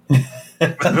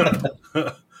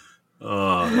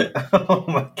 Oh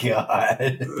my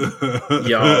god.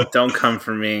 Y'all, don't come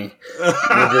for me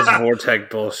with this Vortex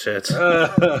bullshit.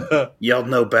 Y'all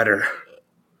know better.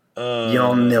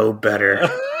 Y'all know better.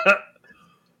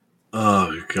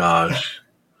 Oh gosh.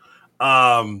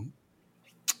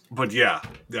 But yeah.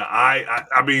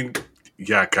 I mean,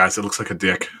 yeah, guys, it looks like a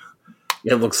dick.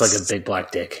 It looks like a big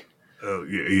black dick.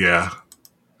 Yeah.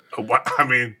 What? I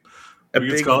mean, a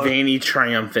big veiny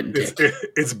triumphant dick.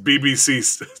 It's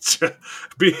BBC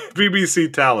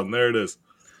Talon. There it is,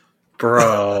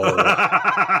 bro.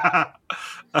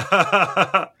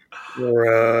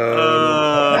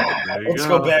 Let's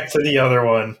go back to the other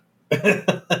one.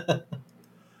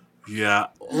 Yeah,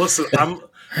 listen,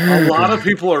 a lot of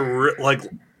people are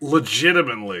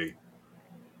legitimately.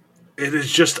 It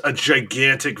is just a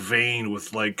gigantic vein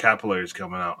with like capillaries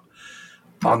coming out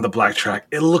on the black track.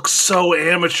 It looks so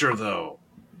amateur, though.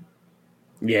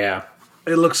 Yeah,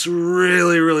 it looks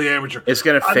really, really amateur. It's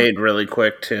gonna fade really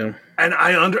quick too. And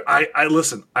I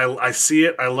listen. I see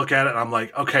it. I look at it. And I'm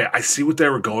like, okay, I see what they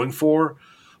were going for,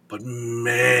 but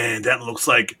man, that looks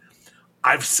like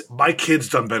my kid's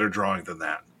done better drawing than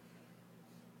that.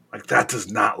 Like, that does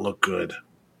not look good.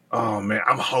 Oh man,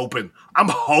 I'm hoping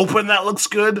that looks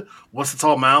good once it's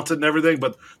all mounted and everything.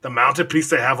 But the mounted piece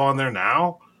they have on there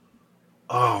now,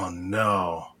 oh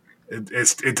no,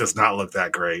 it does not look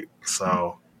that great.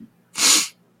 So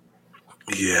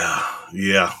yeah.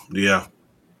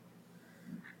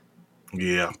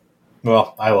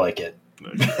 Well, I like it.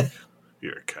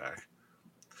 You're a cock.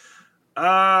 All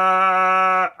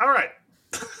right.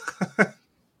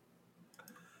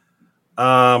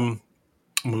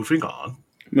 Moving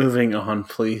on,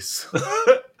 please.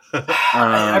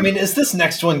 I mean, is this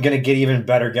next one going to get even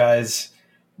better, guys?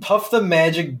 Puff the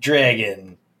Magic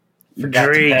Dragon forgot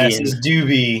to pass his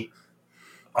doobie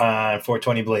on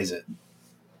 420 Blaze It.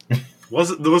 Was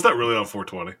that really on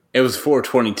 420? It was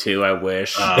 422. I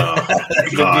wish.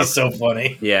 It would be so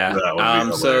funny. Yeah.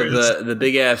 So the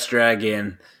big ass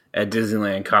dragon at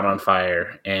Disneyland caught on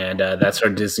fire, and that's our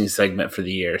Disney segment for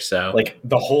the year. So, like,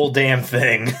 the whole damn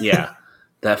thing. Yeah,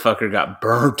 that fucker got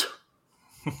burnt.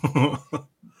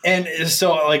 And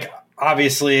so, like,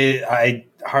 obviously, I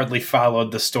hardly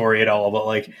followed the story at all, but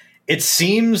like, it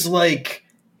seems like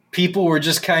people were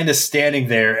just kind of standing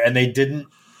there, and they didn't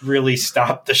really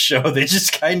stop the show. They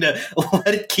just kind of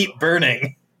let it keep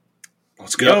burning.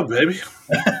 Let's go, baby.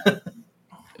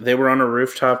 They were on a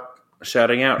rooftop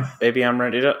shouting out, "Baby, I'm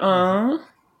ready to."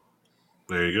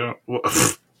 There you go.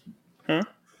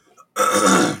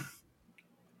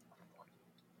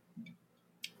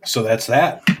 So that's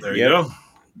that. There you go.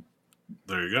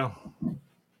 There you go.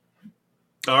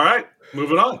 All right,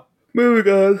 moving on.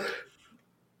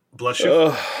 Bless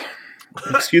you.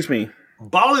 Excuse me.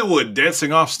 Bollywood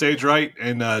dancing off stage right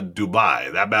in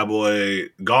Dubai. That bad boy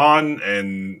gone.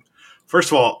 And first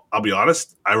of all, I'll be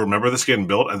honest, I remember this getting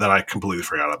built, and then I completely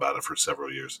forgot about it for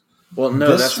several years. Well,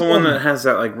 no, that's the one that has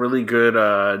that like really good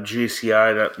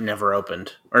GCI that never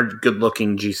opened, or good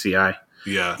looking GCI.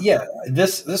 Yeah. Yeah,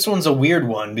 this one's a weird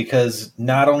one because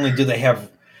not only do they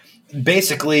have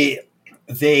basically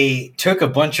they took a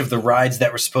bunch of the rides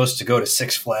that were supposed to go to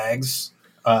Six Flags,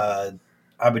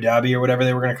 Abu Dhabi or whatever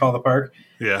they were going to call the park.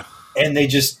 Yeah. And they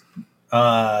just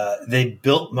they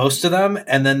built most of them,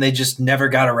 and then they just never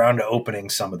got around to opening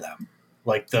some of them,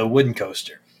 like the wooden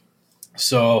coaster.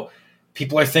 So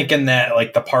people are thinking that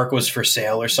like the park was for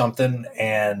sale or something,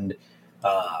 and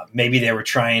maybe they were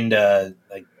trying to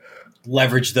like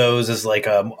leverage those as like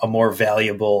a more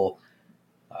valuable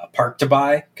park to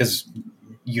buy, because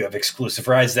you have exclusive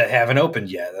rides that haven't opened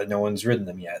yet, that no one's ridden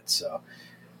them yet. So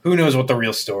who knows what the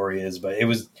real story is, but it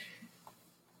was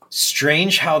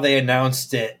strange how they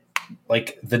announced it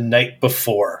like the night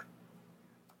before.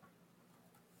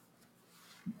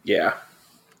 Yeah.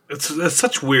 It's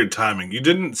such weird timing. You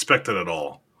didn't expect it at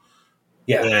all.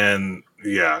 Yeah. And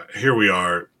yeah, here we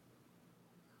are.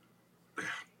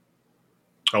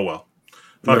 Oh well.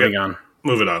 Moving on.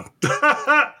 Moving on.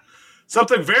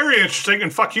 Something very interesting,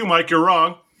 and fuck you, Mike, you're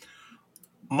wrong.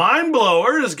 Mind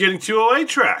Blower is getting 208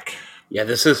 track. Yeah,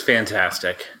 this is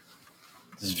fantastic.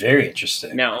 This is very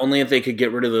interesting. Now, only if they could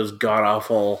get rid of those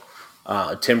god-awful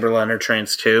Timberliner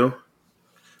trains, too.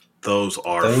 Those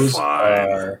are Those fine.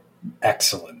 are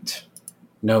excellent.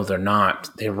 No, they're not.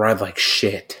 They ride like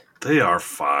shit. They are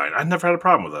fine. I never had a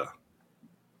problem with that.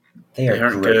 They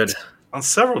aren't great. good. On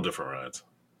several different rides.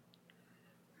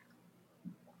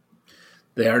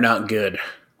 They are not good.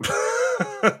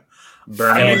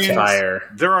 Burning with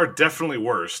fire. There are definitely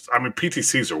worse. I mean,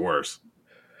 PTCs are worse.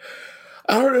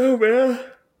 I don't know, man.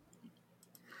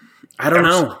 I don't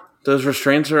know. Those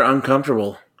restraints are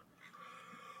uncomfortable.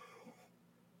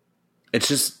 It's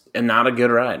just not a good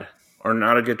ride. Or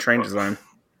not a good train design.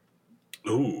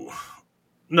 Ooh.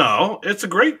 No, it's a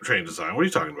great train design. What are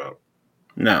you talking about?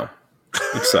 No.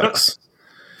 It sucks.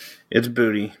 It's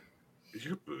booty.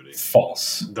 You're booty.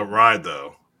 False. The ride,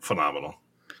 though, phenomenal.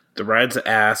 The ride's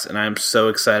ass, and I'm so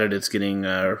excited it's getting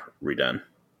redone.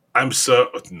 I'm so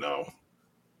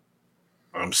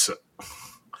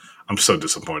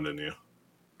disappointed in you.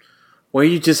 Why are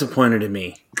you disappointed in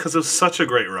me? Because it was such a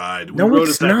great ride. No, rode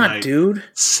it's it that not, night dude.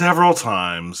 several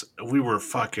times. We were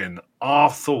fucking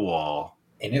off the wall.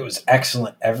 And it was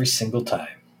excellent every single time.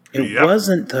 It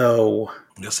wasn't, though.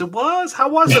 Yes, it was. How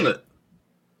wasn't it?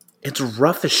 It's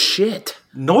rough as shit.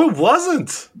 No, it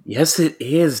wasn't. Yes, it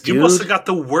is, dude. You must have got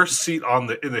the worst seat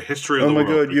in the history of the world.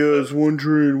 Oh my god, yes, one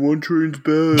train. One train's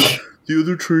bad. The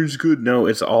other train's good. No,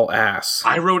 it's all ass.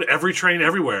 I rode every train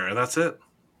everywhere, and that's it.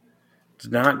 It's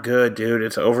not good, dude.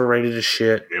 It's overrated as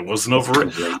shit. It wasn't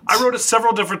overrated. I rode it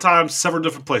several different times, several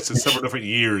different places, several different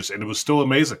years, and it was still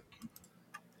amazing.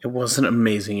 It wasn't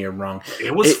amazing. You're wrong.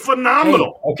 It was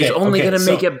phenomenal. Hey, it's only going to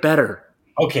make it better.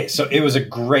 Okay, so it was a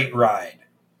great ride.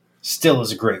 Still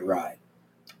is a great ride.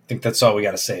 I think that's all we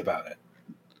got to say about it.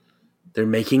 They're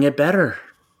making it better.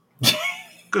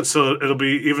 Good, so it'll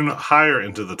be even higher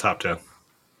into the top 10.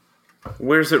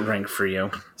 Where's it ranked for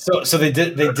you? So they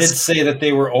did say that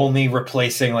they were only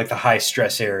replacing like the high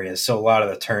stress areas, so a lot of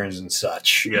the turns and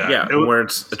such. Yeah, where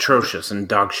it's atrocious and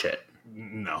dog shit.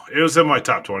 No, it was in my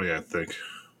top 20, I think.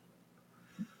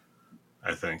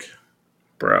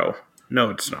 Bro, no,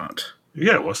 it's not.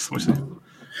 Yeah, it was. Let me see.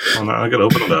 Oh, no, I gotta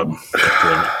open it up.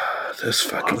 This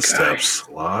fucking guy. Steps.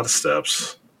 A lot of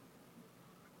steps.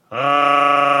 Wait,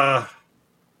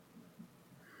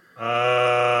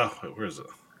 where is it?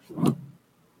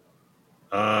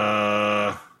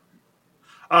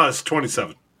 It's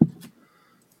 27.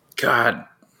 God,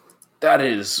 that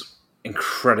is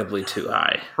incredibly too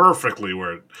high. Perfectly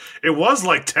where it was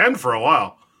like 10 for a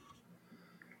while.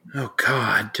 Oh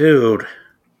God, dude.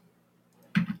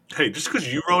 Hey, just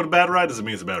because you rode a bad ride doesn't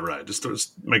mean it's a bad ride. Just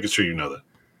making sure you know that.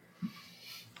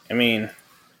 I mean,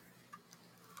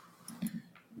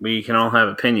 we can all have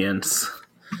opinions.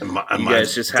 And you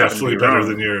guys just happen to be better wrong.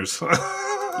 than yours.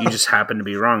 You just happen to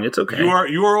be wrong. It's okay. You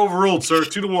are overruled, sir.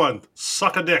 2-1.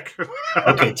 Suck a dick.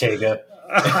 Okay, Tega.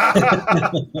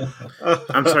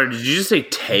 I'm sorry. Did you just say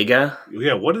Tega?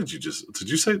 Yeah. What did you just? Did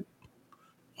you say?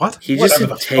 What? He just Whatever said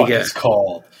the fuck Tega. it's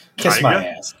called. Kiss Tyga? my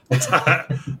ass.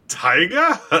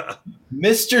 Tyga?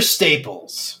 Mr.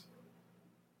 Staples.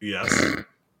 Yes.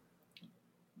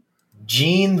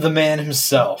 Gene the man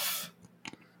himself.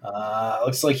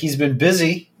 Looks like he's been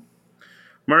busy.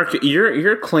 Mark,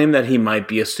 your claim that he might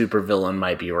be a supervillain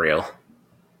might be real.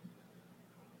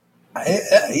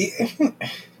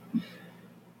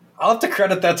 I'll have to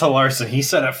credit that to Larson. He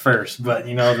said it first, but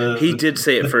he did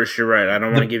say it first. You're right. I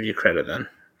don't want to give you credit then.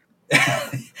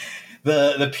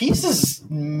 The pieces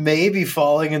may be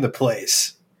falling into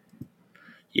place.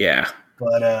 Yeah.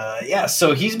 But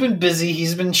so he's been busy.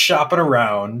 He's been shopping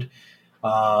around.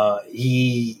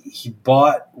 He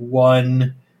bought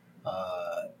one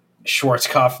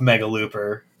Schwarzkopf Mega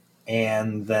Looper,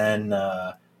 and then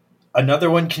another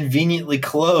one conveniently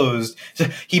closed. So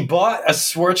he bought a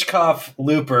Schwarzkopf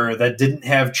looper that didn't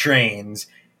have trains.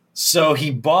 So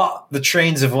he bought the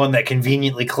trains of one that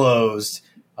conveniently closed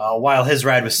while his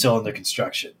ride was still under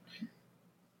construction.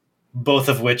 Both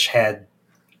of which had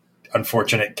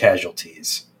unfortunate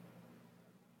casualties.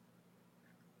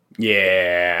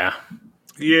 Yeah.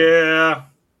 Yeah.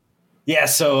 Yeah,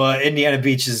 so Indiana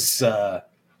Beach's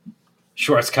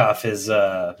Schwarzkopf is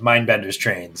Mindbender's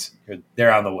trains.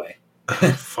 They're on the way.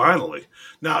 Finally.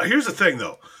 Now, here's the thing,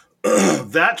 though.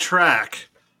 That track,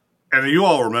 and you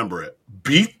all remember it,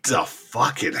 beat the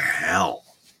fucking hell.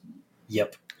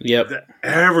 Yep.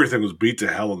 Everything was beat to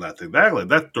hell in that thing.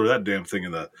 That threw that damn thing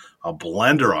in a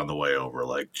blender on the way over.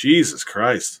 Like, Jesus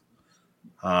Christ.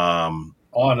 Oh,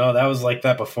 no, that was like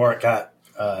that before it got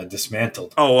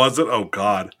dismantled. Oh, was it? Oh,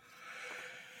 God.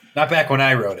 Not back when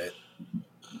I rode it.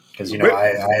 Because,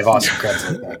 I have awesome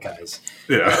creds like that, guys.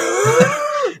 Yeah.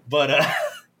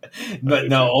 But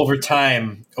no, over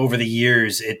time, over the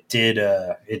years, it did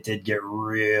get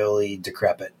really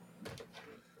decrepit.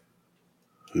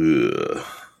 Ugh.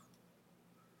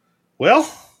 Well,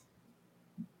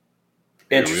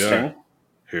 Interesting.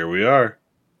 Here we are.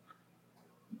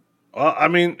 Well, I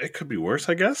mean, it could be worse,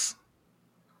 I guess.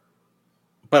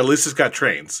 But at least it's got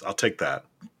trains. I'll take that.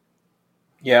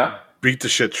 Yeah. Beat the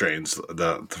shit trains from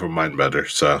Mindbender.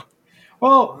 So,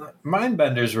 well,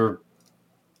 Mindbenders were,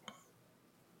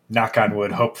 knock on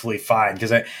wood, hopefully fine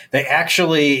because they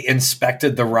actually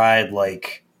inspected the ride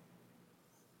like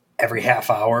every half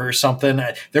hour or something.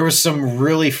 There was some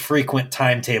really frequent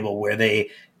timetable where they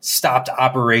stopped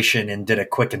operation and did a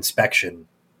quick inspection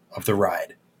of the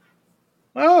ride.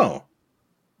 oh,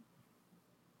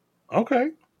 okay.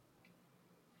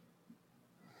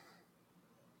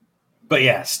 But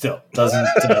yeah, still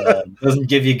doesn't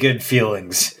give you good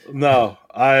feelings. No,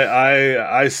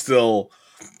 I still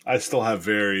have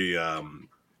very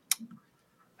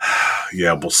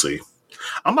yeah, we'll see.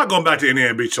 I'm not going back to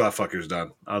Indiana Beach till that fucker's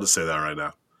done. I'll just say that right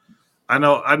now. I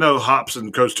know hops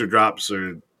and coaster drops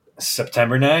are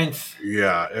September 9th.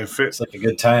 Yeah, It's like a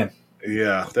good time.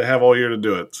 Yeah, they have all year to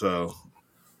do it, so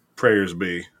prayers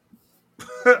be.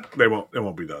 It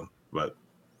won't be done, but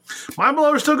my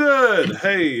blower's still good.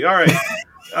 Hey, all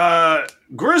right.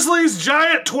 Grizzly's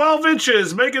giant 12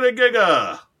 inches, making a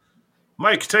giga.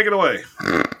 Mike, take it away.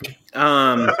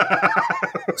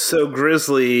 So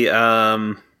Grizzly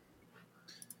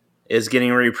is getting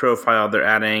reprofiled. They're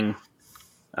adding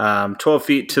 12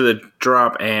 feet to the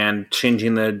drop and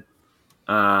changing the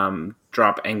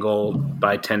drop angle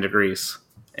by 10 degrees.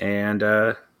 And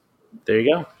there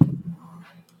you go.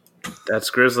 That's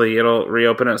Grizzly. It'll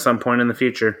reopen at some point in the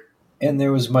future. And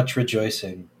there was much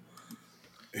rejoicing.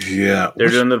 Yeah. They're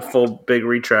doing the full big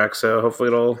retrack, so hopefully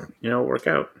it'll work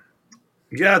out.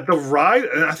 Yeah, the ride,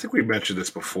 and I think we mentioned this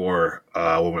before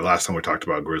last time we talked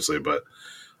about Grizzly, but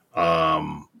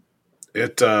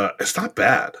it's not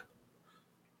bad.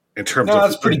 In terms of,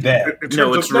 it's pretty bad. It's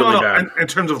really bad. In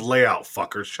terms of layout,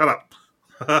 fuckers. Shut up.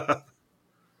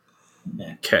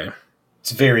 Okay.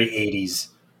 It's very 80s.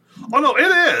 Oh, no,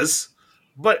 it is.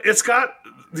 But it's got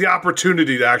the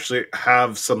opportunity to actually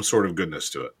have some sort of goodness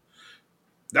to it.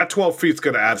 That 12 feet is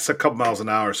going to add a couple miles an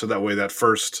hour, so that way that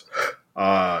first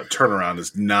turnaround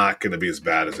is not going to be as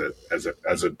bad as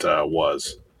it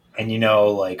was. And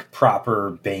like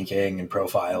proper banking and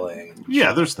profiling.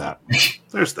 Yeah, there's that.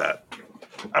 There's that.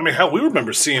 I mean, hell, we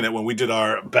remember seeing it when we did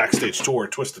our backstage tour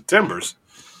at Twisted Timbers.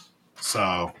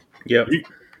 So, Yep.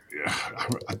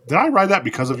 Did I ride that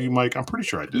because of you, Mike? I'm pretty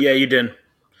sure I did. Yeah, you did.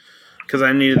 Because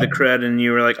I needed the cred, and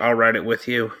you were like, I'll ride it with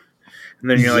you. And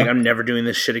then you're like, I'm never doing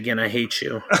this shit again. I hate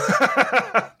you.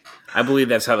 I believe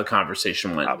that's how the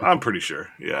conversation went. I'm pretty sure,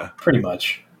 yeah. Pretty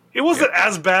much. It wasn't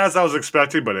as bad as I was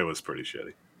expecting, but it was pretty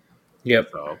shitty. Yep.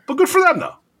 So, but good for them,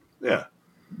 though. Yeah.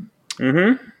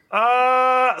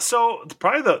 Mm-hmm. So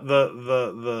probably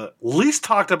the least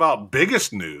talked about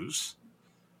biggest news,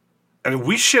 and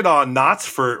we shit on Knott's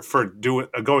for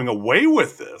going away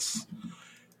with this.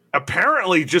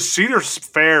 Apparently, just Cedar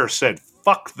Fair said,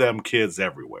 "Fuck them kids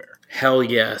everywhere." Hell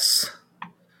yes.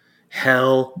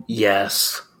 Hell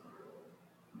yes.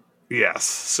 Yes.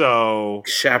 So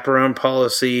Chaperone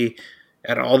policy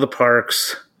at all the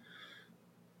parks.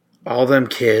 All them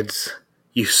kids.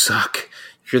 You suck.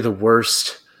 You're the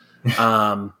worst.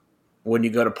 When you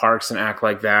go to parks and act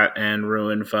like that and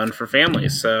ruin fun for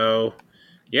families. So,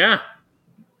 yeah.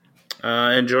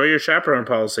 Enjoy your chaperone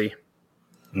policy.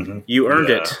 Mm-hmm. You earned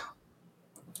it.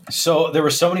 So there were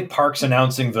so many parks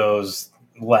announcing those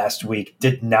last week.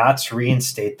 Did Knott's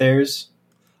reinstate theirs?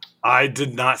 I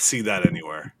did not see that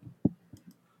anywhere.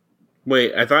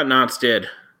 Wait, I thought Knott's did.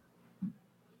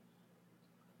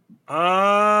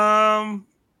 I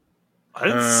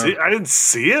didn't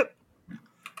see it.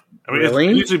 I mean, Really?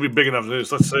 It'd usually be big enough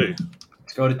news. Let's see.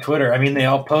 Let's go to Twitter. I mean, they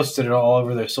all posted it all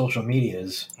over their social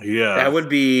medias. Yeah, That would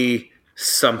be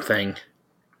something.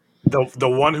 the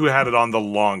one who had it on the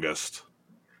longest.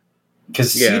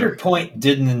 Because Yeah. Cedar Point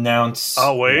didn't announce.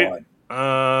 Oh wait. one.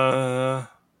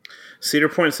 Cedar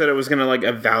Point said it was going to like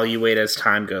evaluate as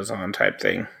time goes on, type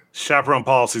thing. Chaperone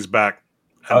policy's back.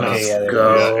 Okay, yeah, there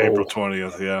go. it is. Yeah, April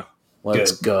 20th. Yeah.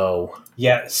 Let's Good. go.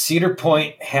 Yeah, Cedar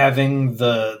Point having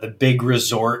the big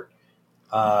resort,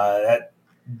 that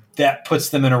puts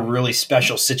them in a really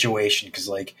special situation because,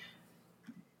 like,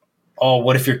 oh,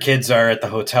 what if your kids are at the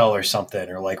hotel or something,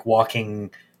 or like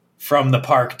walking from the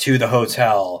park to the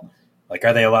hotel? Like,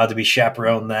 are they allowed to be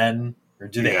chaperoned then, or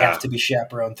do they have to be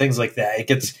chaperoned? Things like that. It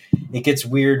gets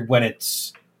weird when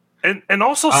it's and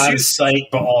also on site,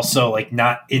 but also like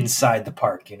not inside the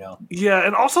park. You know? Yeah,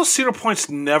 and also Cedar Point's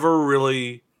never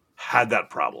really had that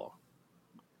problem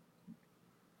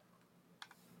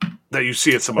that you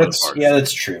see at some other parks. Yeah,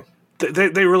 that's true.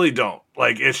 They really don't.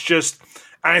 Like, it's just,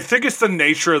 I think it's the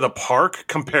nature of the park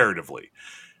comparatively.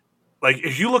 Like,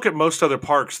 if you look at most other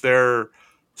parks, they're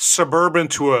suburban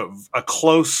to a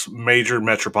close major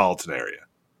metropolitan area,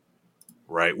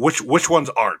 right? Which ones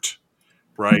aren't,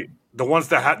 right? The ones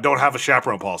that don't have a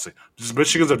chaperone policy. Does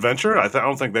Michigan's Adventure? I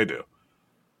don't think they do.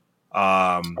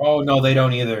 Oh no, they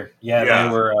don't either. Yeah.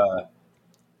 They were.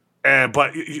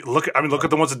 But look at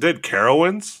the ones that did.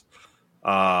 Carowinds,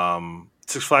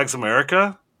 Six Flags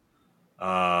America,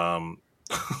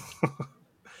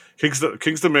 King's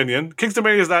Dominion. King's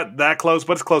Dominion is not that close,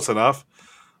 but it's close enough.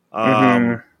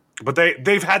 But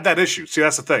they've had that issue. See,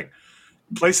 that's the thing.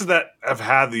 Places that have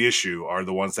had the issue are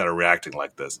the ones that are reacting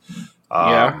like this.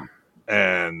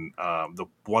 And the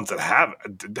ones that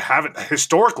haven't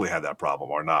historically had that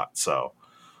problem are not. So,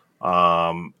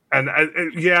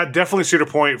 definitely Cedar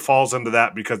Point falls into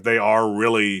that because they are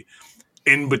really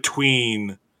in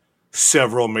between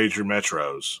several major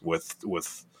metros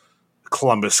with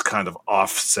Columbus kind of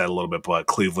offset a little bit, but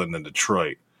Cleveland and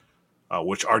Detroit,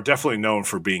 which are definitely known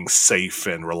for being safe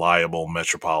and reliable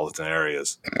metropolitan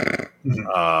areas.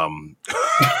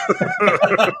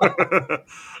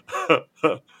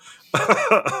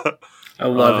 I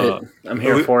love it. I'm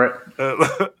here for it.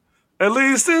 At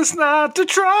least it's not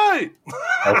Detroit.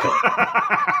 Okay.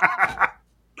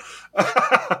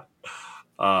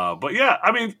 But yeah,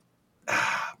 I mean,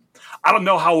 I don't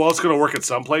know how well it's going to work in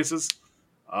some places,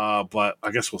 but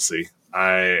I guess we'll see.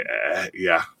 I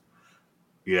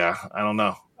don't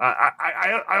know.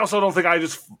 I also don't think I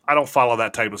don't follow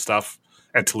that type of stuff.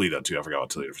 And Toledo too. I forgot about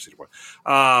Toledo for Cedar Point.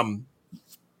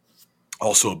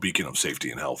 Also a beacon of safety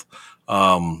and health.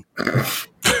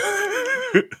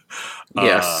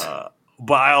 Yes.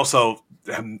 But I also,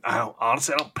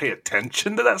 honestly, I don't pay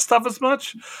attention to that stuff as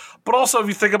much. But also, if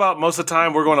you think about most of the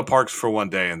time, we're going to parks for one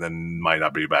day and then might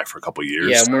not be back for a couple of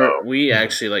years. Yeah, so. we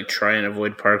actually like try and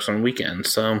avoid parks on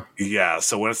weekends. So yeah,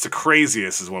 so when it's the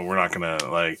craziest is when we're not going to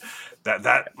like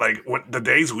that like when the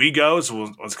days we go is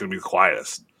when it's going to be the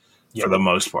quietest for the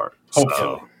most part. Hopefully.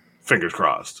 So, fingers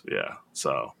crossed. Yeah.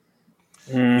 So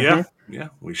yeah,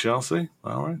 we shall see.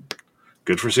 All right.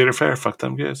 Good for Cedar Fair. Fuck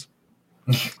them guys.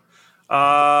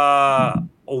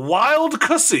 Wild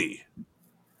Cussy.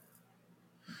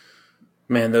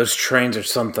 man, those trains are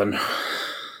something.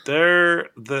 They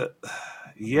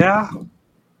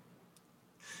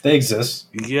exist.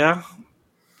 Yeah.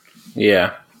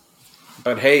 Yeah,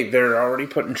 but hey, they're already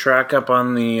putting track up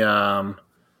on the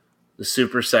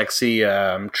super sexy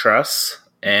truss,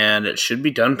 and it should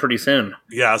be done pretty soon.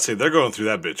 Yeah, I'd say they're going through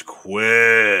that bitch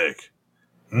quick.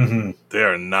 Mm-hmm. They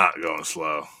are not going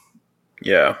slow.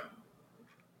 Yeah.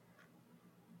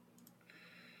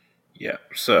 Yeah.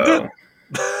 So.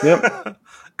 Yep.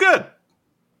 Good.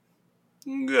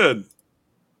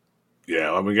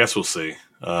 Yeah, I mean, I guess we'll see.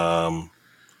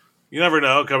 You never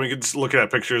know. I mean, just looking at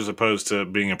pictures opposed to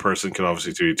being in person can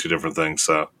obviously be two different things.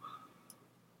 So,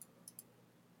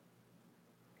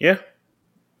 Yeah.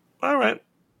 all right.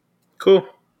 Cool.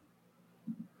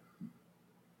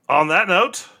 On that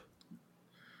note,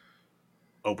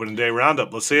 opening day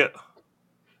roundup. Let's see it.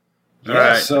 Yeah. All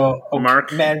right. So,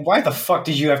 Mark. man, why the fuck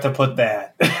did you have to put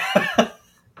that?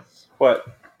 What?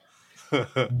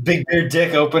 Big Bear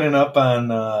Dick opening up on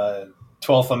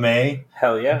 12th of May.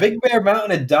 Hell yeah. Big Bear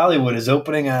Mountain at Dollywood is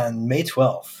opening on May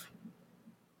 12th.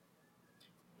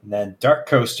 And then Dark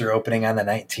Coaster opening on the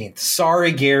 19th.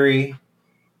 Sorry, Gary.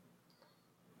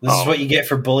 This is what you get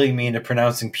for bullying me into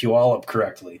pronouncing Puyallup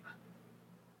correctly.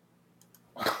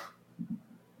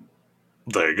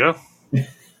 There you go.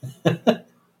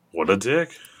 What a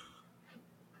dick.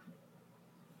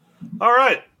 All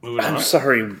right. Moving I'm on.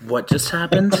 sorry, what just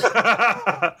happened?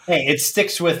 Hey, it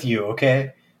sticks with you,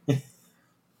 okay?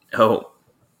 Oh,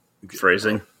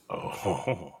 phrasing.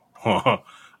 Oh.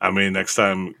 I mean, next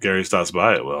time Gary stops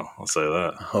by, it will. I'll say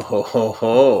that. Ho, ho, ho,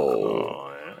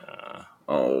 ho.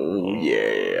 Oh, yeah. Oh,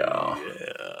 yeah.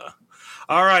 Yeah.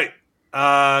 All right.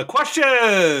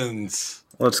 Questions.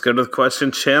 Let's go to the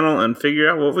question channel and figure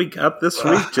out what we got this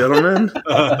week, gentlemen.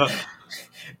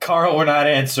 Carl, we're not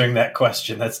answering that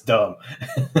question. That's dumb.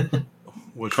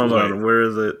 Hold on, where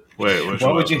is it? Wait, which What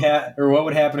one? would you have, or what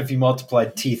would happen if you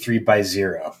multiplied T3 by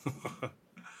 0?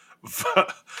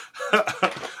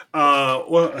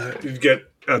 Well, you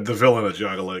get the villain a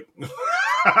Joggle.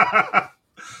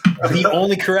 The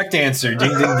only correct answer.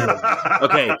 Ding, ding, ding.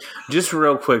 Okay, just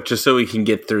real quick, just so we can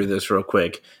get through this real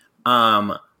quick.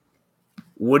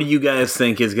 What do you guys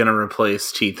think is going to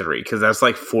replace T3? Because that's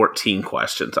like 14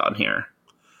 questions on here.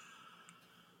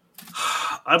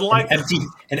 I'd like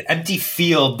An empty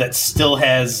field that still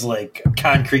has like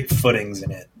concrete footings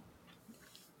in it.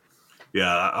 Yeah,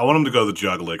 I want him to go the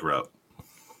Jog Lake route.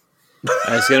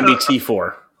 It's going to be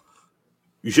T4.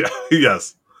 Yeah,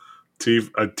 yes.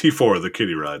 T4, the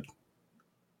kiddie ride.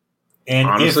 And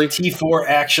Honestly? if T4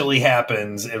 actually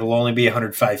happens, it'll only be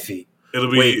 105 feet. It'll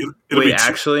be it'll be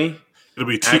actually? It'll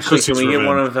be Actually, can we revenge. get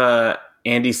one of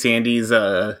Andy Sandy's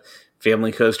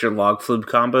family coaster log flume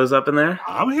combos up in there?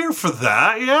 I'm here for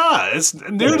that. Yeah, it's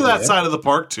near to that side of the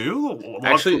park too.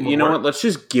 Actually, you know what? Let's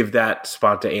just give that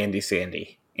spot to Andy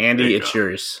Sandy. Andy, it's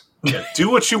yours. Yeah, do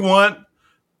what you want.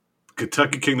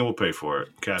 Kentucky Kingdom will pay for it.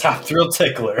 Cash Top Thrill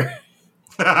Tickler.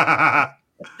 I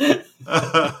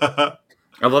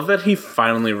love that he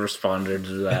finally responded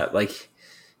to that. Like,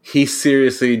 he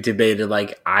seriously debated,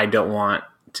 like, I don't want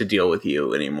to deal with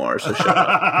you anymore, so shut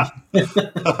up.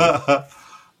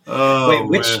 Oh,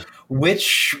 wait,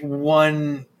 which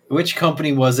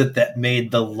company was it that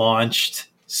made the launched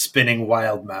spinning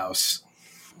wild mouse?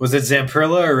 Was it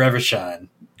Zamperla or Revachon?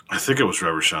 I think it was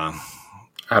Revachon.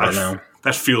 I don't know.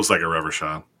 That feels like a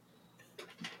Revachon.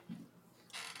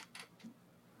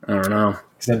 I don't know.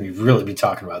 Because then we'd really be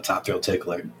talking about Top Thrill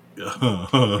Tickler. Yeah.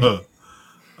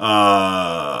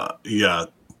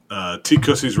 T.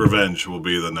 Cussy's Revenge will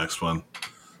be the next one.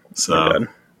 So,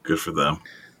 good for them.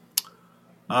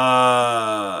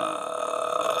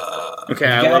 Okay,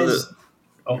 I love this.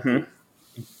 Oh,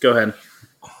 Go ahead.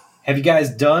 Have you guys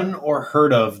done or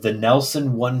heard of the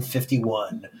Nelson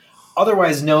 151,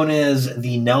 otherwise known as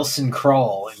the Nelson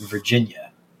Crawl in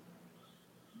Virginia?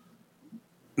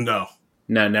 No.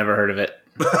 No, never heard of it.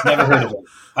 Never heard of it.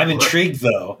 I'm intrigued,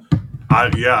 though.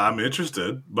 I'm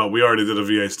interested, but we already did a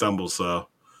VA stumble, so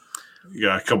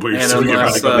yeah, a couple years. And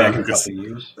Unless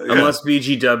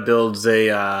BG Dub builds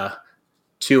a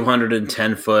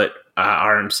 210-foot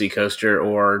RMC coaster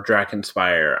or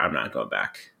Drakenspire, I'm not going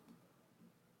back.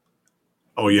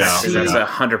 Oh yeah, that's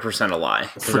 100% a lie.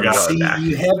 See,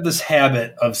 you have this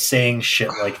habit of saying shit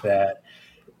like that,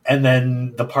 and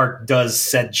then the park does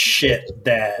said shit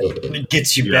that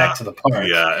gets you back to the park.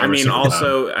 Yeah, I mean,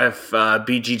 also, if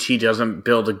BGT doesn't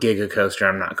build a Giga coaster,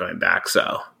 I'm not going back.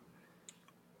 So,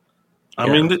 I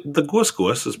mean, the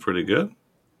Gwis is pretty good.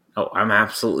 Oh, I'm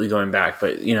absolutely going back.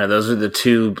 But those are the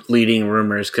two leading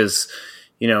rumors because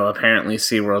apparently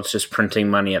SeaWorld's just printing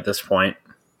money at this point.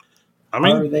 I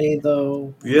mean, are they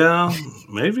though? Yeah,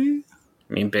 maybe.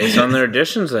 I mean, based on their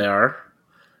additions, they are.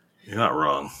 You're not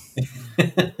wrong.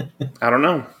 I don't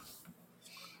know.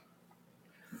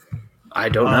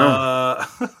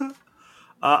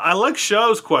 I like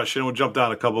Show's question. We'll jump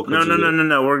down a couple.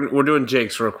 No. We're doing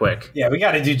Jake's real quick. Yeah, we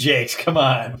got to do Jake's. Come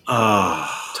on.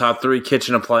 Top 3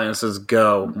 kitchen appliances.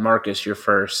 Go, Marcus. You're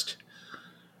first.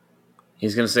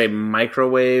 He's gonna say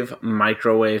microwave.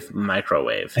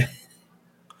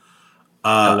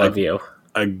 I love you.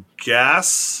 A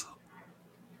gas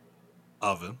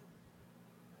oven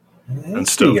and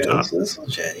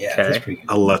stovetop. Yeah, that's pretty good.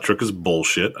 Electric is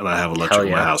bullshit, and I have electric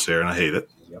in my house here, and I hate it.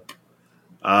 Yep.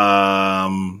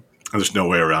 And there's no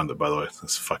way around it, by the way.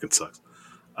 This fucking sucks.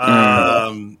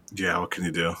 Yeah, what can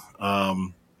you do?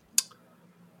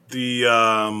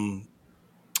 The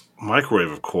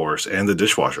microwave, of course, and the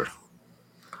dishwasher.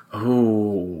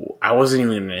 Oh, I wasn't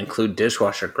even going to include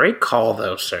dishwasher. Great call,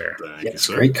 though, sir. Thank you,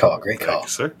 sir. Great call. Thank you,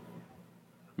 sir.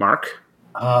 Mark?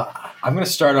 I'm going to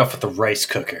start off with the rice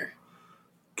cooker.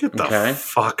 Get the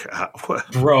fuck out. What?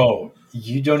 Bro,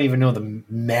 you don't even know the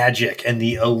magic and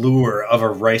the allure of a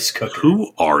rice cooker.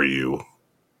 Who are you?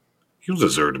 You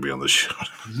deserve to be on the show.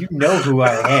 You know who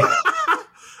I am.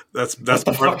 That's what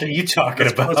the fuck are you talking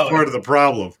about? That's part of the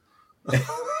problem.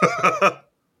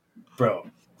 Bro,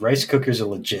 rice cookers are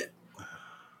legit.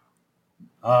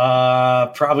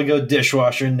 Probably go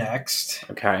dishwasher next.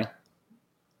 Okay.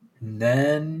 And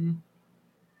then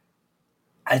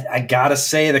I gotta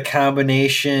say the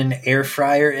combination air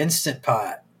fryer instant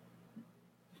pot.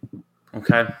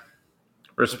 Okay.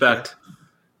 Respect.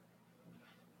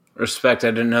 Respect.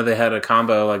 I didn't know they had a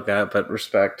combo like that, but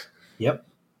respect. Yep.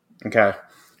 Okay.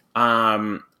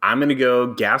 I'm gonna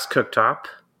go gas cooktop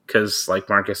because, like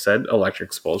Marcus said,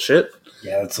 electric's bullshit.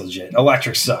 Yeah, that's legit.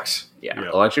 Electric sucks. Yeah,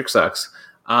 electric sucks.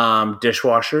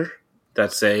 Dishwasher.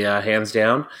 That's a hands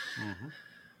down. Mm-hmm.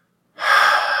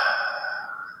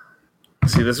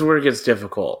 See, this is where it gets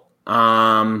difficult.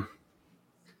 George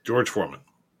Foreman.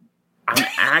 I'm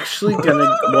actually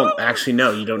gonna. Well, actually,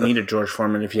 no. You don't need a George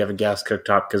Foreman if you have a gas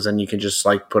cooktop, because then you can just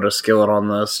like put a skillet on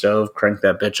the stove, crank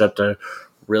that bitch up to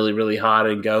really, really hot,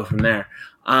 and go from there.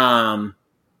 I'm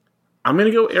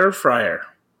gonna go air fryer.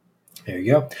 There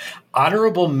you go.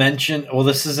 Honorable mention. Well,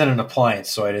 this isn't an appliance,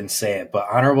 so I didn't say it. But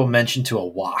honorable mention to a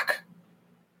wok.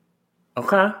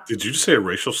 Okay. Did you just say a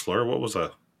racial slur? What was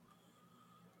that?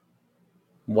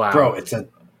 Wow, Bro, it's a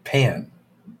pan.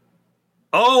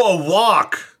 Oh, a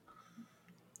wok.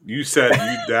 You said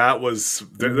that was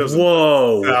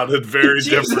whoa. Sounded very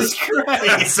Jesus different. Christ.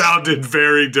 That sounded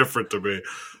very different to me.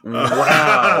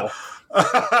 Wow.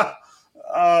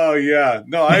 Oh yeah,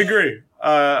 no, I agree.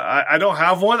 I don't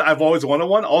have one. I've always wanted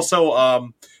one. Also, I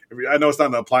know it's not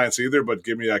an appliance either, but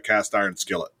give me that cast iron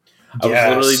skillet. I was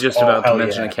literally just about to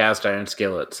mention a cast iron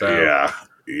skillet. So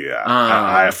yeah.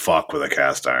 I fuck with a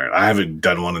cast iron. I haven't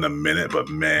done one in a minute, but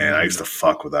man, I used to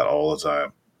fuck with that all the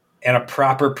time. And a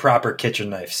proper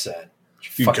kitchen knife set.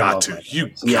 You got to.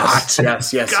 Yes.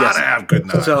 Gotta have good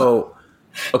knives. So,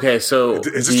 okay, so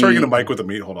is this turning into Mike with the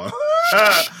meat? Hold on.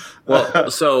 Well,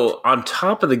 so on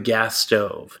top of the gas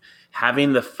stove,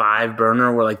 having the 5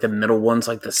 burner where like the middle one's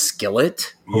like the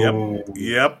skillet.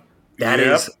 Yep. That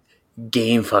is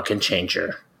game fucking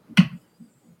changer.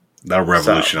 That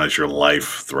revolutionized your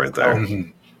life right there.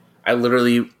 I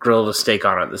literally grilled a steak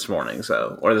on it this morning,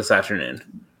 or this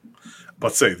afternoon.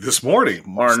 But say this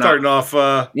morning, or starting off,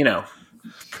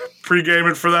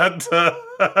 pre-gaming for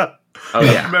that.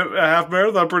 Half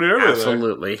marathon pretty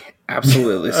early.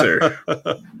 Absolutely, sir.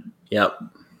 Yep.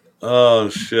 Oh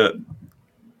shit.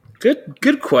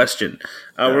 Good question.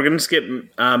 We're gonna skip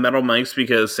Metal Mics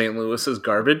because St. Louis is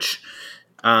garbage,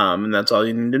 and that's all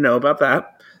you need to know about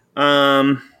that.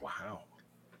 Wow.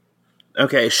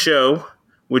 Okay, show.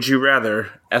 Would you rather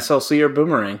SLC or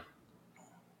Boomerang?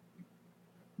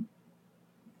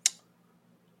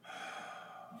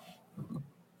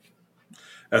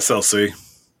 SLC.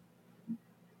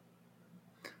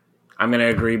 I'm going to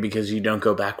agree because you don't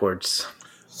go backwards.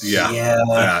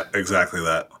 Yeah, exactly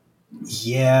that.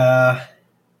 Yeah.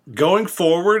 Going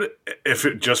forward, if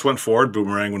it just went forward,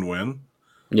 Boomerang would win.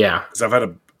 Yeah. Because I've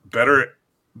had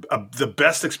the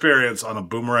best experience on a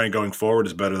Boomerang going forward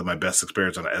is better than my best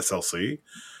experience on an SLC.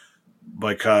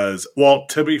 Because, well,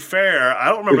 to be fair, I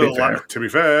don't remember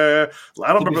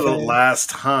the last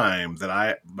time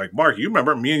that like Mark, you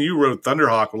remember me and you rode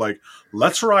Thunderhawk. We're like,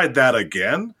 let's ride that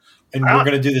again. And we're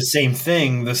going to do the same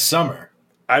thing this summer.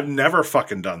 I've never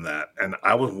fucking done that. And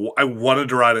I wanted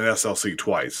to ride an SLC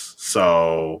twice.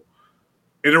 So,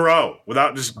 in a row,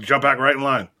 without just jump back right in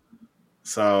line.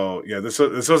 So, yeah, this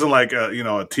wasn't like a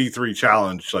T3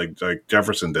 challenge like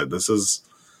Jefferson did. This is,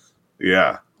 we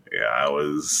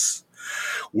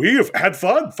have had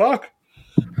fun. Fuck.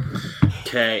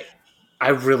 Okay. I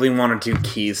really want to do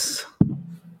Keith's.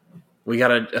 We got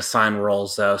to assign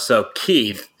roles, though. So,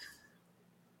 Keith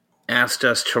asked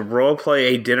us to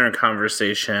roleplay a dinner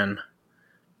conversation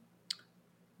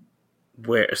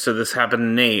so this happened to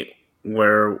Nate,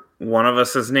 where one of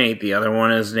us is Nate, the other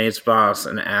one is Nate's boss,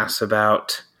 and asks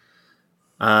about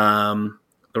the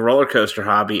roller coaster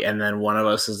hobby, and then one of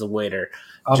us is the waiter.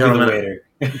 I'll be the waiter.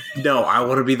 No, I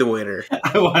want to be the waiter.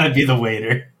 I want to be the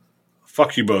waiter.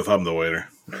 Fuck you both. I'm the waiter.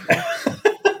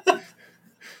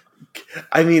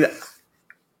 I mean,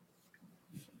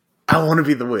 I want to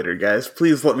be the waiter, guys.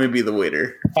 Please let me be the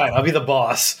waiter. Fine, I'll be the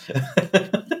boss.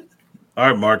 All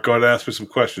right, Mark, go ahead and ask me some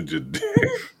questions.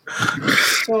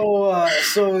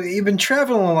 So you've been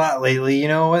traveling a lot lately. You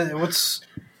know what's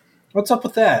up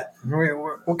with that?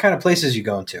 What kind of places you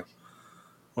going to?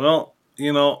 Well,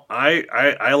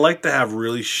 I like to have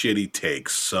really shitty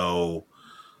takes. So,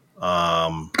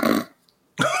 what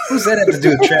does that have to do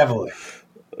with traveling?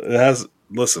 It has.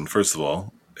 Listen, first of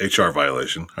all, HR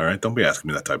violation. All right, don't be asking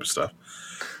me that type of stuff.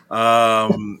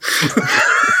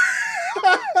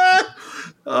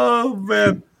 Oh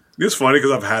man, it's funny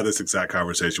because I've had this exact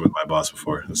conversation with my boss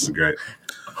before. This is great.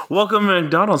 Welcome to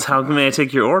McDonald's. How may I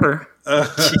take your order?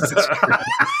 Jesus Christ.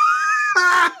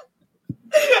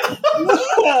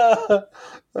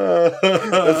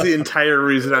 That's the entire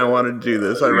reason I wanted to do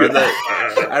this. I read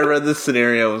that. I read this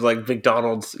scenario. It was like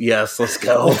McDonald's. Yes, let's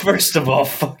go. Well, first of all,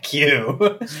 fuck you.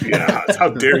 Yeah, how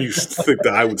dare you think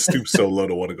that I would stoop so low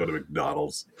to want to go to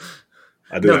McDonald's?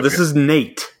 No, this is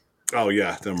Nate. Oh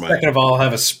yeah, never mind. Second of all, I'll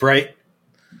have a Sprite.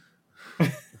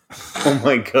 Oh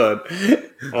my god.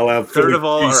 I'll have Third of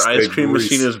all, our ice cream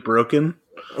machine is broken.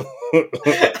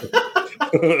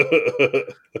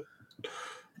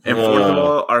 And fourth of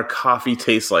all, our coffee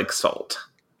tastes like salt.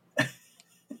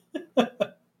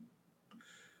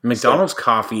 McDonald's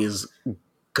coffee is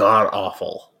god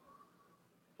awful.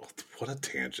 What a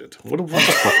tangent. What the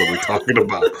fuck are we talking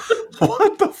about?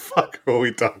 What the fuck are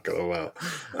we talking about?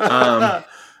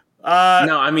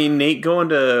 No, I mean, Nate going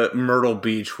to Myrtle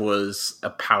Beach was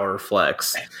a power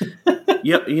flex.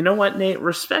 You know what, Nate?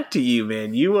 Respect to you,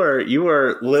 man. You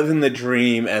are living the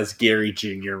dream as Gary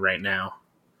Jr. right now.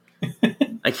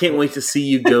 I can't wait to see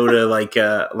you go to like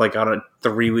on a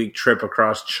 3-week trip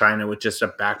across China with just a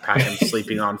backpack and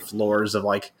sleeping on floors of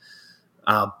like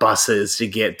buses to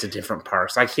get to different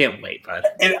parks. I can't wait, bud.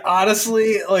 And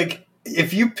honestly, like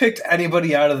if you picked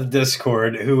anybody out of the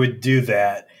Discord who would do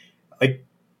that, like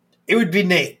it would be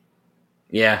Nate.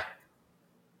 Yeah.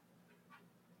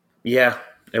 Yeah,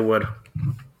 it would.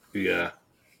 Yeah.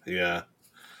 Yeah.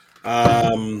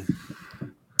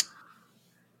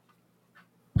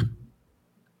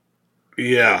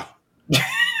 Yeah.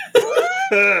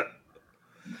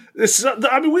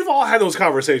 I mean, we've all had those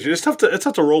conversations. It's tough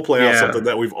to role play out something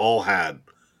that we've all had.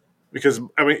 Because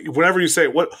I mean, whenever you say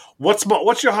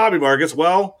what's your hobby, Marcus?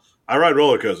 Well, I ride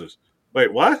roller coasters.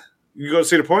 Wait, what? You go to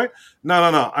Cedar Point? No.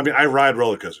 I mean, I ride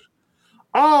roller coasters.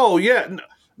 Oh yeah,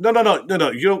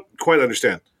 no. You don't quite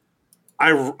understand.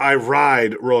 I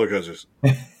ride roller coasters.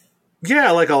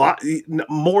 Yeah, like a lot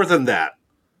more than that.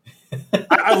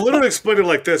 I literally explained it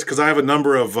like this because I have a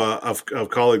number of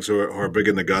colleagues who are big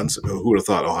into guns. Who would have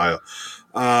thought Ohio?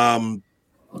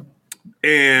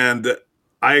 And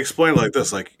I explained it like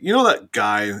this: like, you know that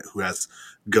guy who has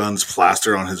guns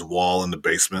plastered on his wall in the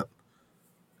basement?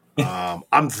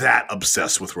 I'm that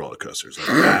obsessed with roller coasters.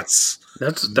 Like,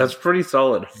 that's pretty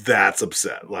solid. That's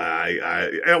upset. Like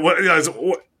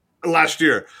last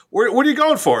year, what are you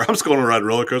going for? I'm just going to ride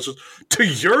roller coasters to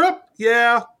Europe.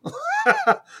 Yeah.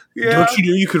 Yeah. Don't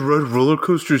you know you could ride roller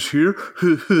coasters here?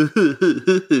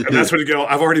 And that's when you go,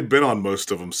 I've already been on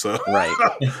most of them, so. Right.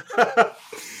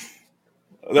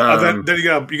 Then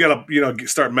you gotta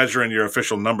start measuring your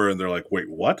official number, and they're like, wait,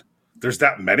 what? There's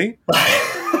that many?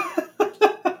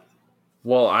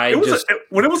 Well, I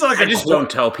just don't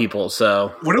tell people,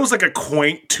 so. When it was like a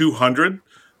quaint 200,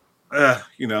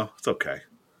 it's okay.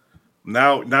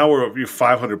 Now we're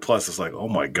 500 plus. It's like, oh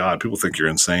my God, people think you're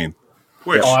insane.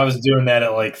 I was doing that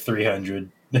at like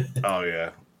 300. Oh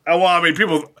yeah. Well, I mean,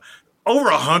 people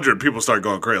over 100 people start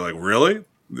going crazy. Like, really?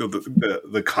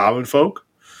 The common folk?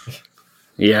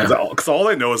 Yeah. Because all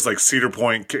they know is like Cedar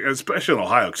Point, especially in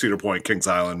Ohio, Cedar Point, Kings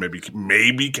Island, maybe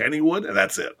Kennywood, and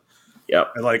that's it.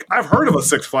 Yep. And like, I've heard of a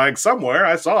Six Flags somewhere.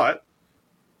 I saw it,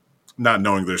 not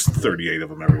knowing there's 38 of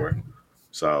them everywhere.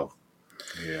 So,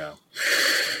 yeah.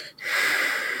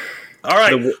 All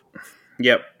right.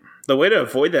 Yep. The way to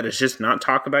avoid that is just not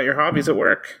talk about your hobbies at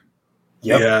work.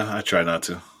 Yep. Yeah, I try not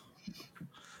to.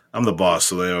 I'm the boss,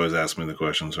 so they always ask me the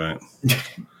questions, right?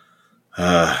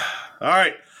 All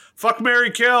right. Fuck,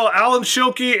 marry, kill. Alan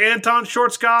Schilke, Anton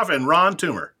Schwarzkopf, and Ron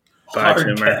Toomer. Bye,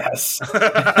 Toomer.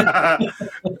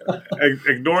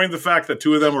 Ignoring the fact that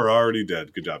 2 of them are already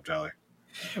dead. Good job, Tally.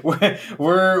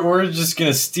 We're just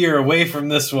gonna steer away from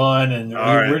this one, and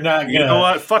we're not gonna. You know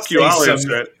what? Fuck you. I'll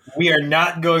answer it. We are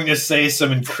not going to say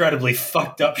some incredibly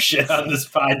fucked up shit on this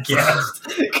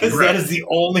podcast because that is the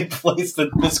only place that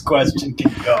this question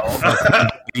can go.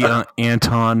 Yeah,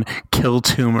 Anton, kill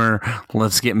Toomer.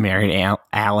 Let's get married,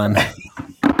 Alan.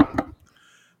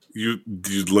 You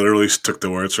literally took the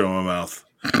words from my mouth.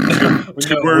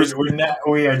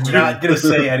 We are not going to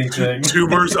say anything.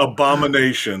 Toomer's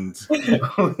abominations we are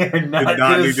not did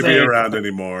not need to be around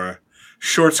anymore.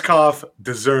 Schwarzkopf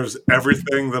deserves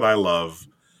everything that I love.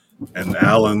 And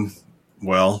Alan,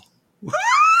 well,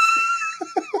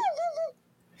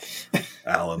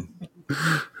 Alan,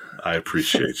 I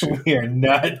appreciate you. We are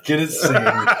not going to say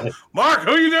anything. Mark,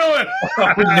 who are you doing?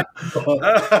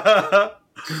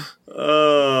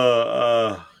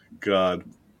 God.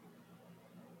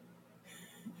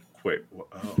 Wait.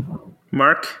 Oh.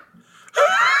 Mark?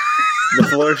 The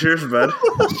floor is yours, bud.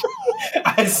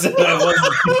 I said I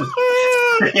wasn't.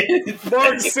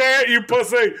 Mark, say it, you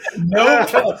pussy. Nope.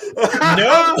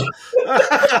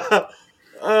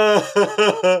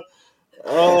 Nope.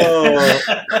 Oh.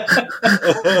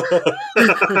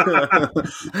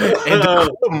 And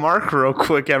Mark, real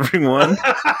quick, everyone.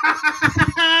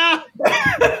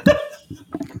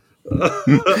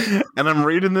 And I'm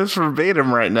reading this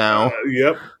verbatim right now.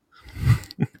 Yep.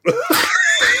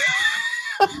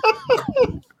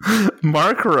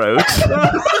 Mark wrote,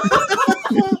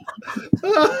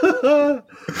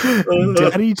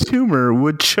 Daddy Tumor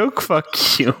would choke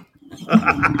fuck you.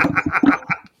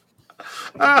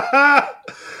 I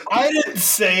didn't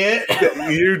say it.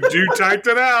 You typed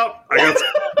it out. I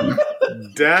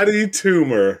got Daddy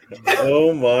Tumor.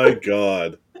 Oh my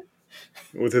god.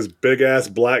 With his big ass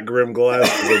black grim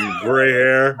glasses and gray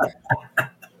hair.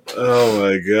 Oh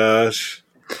my gosh.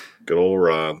 Good old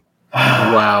Ron.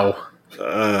 Wow.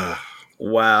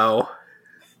 Wow.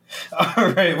 All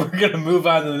right, we're going to move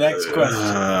on to the next question.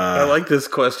 I like this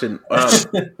question.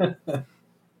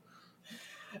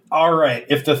 All right,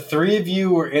 if the three of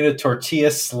you were in a tortilla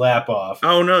slap-off.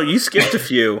 Oh, no, you skipped a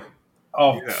few.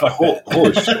 Oh, Yeah, fuck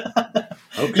holy shit.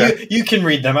 Okay. You can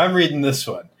read them. I'm reading this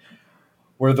one.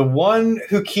 Where the one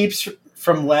who keeps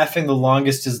from laughing the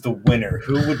longest is the winner.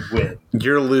 Who would win?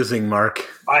 You're losing, Mark.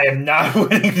 I am not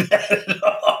winning that at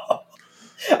all.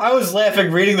 I was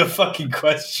laughing reading the fucking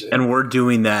question. And we're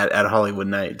doing that at Hollywood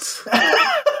Nights.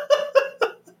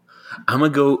 I'm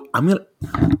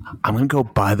gonna go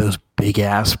buy those big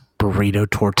ass burrito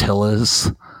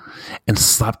tortillas and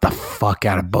slap the fuck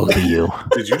out of both of you.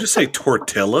 Did you just say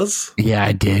tortillas? Yeah,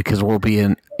 I did, because we'll be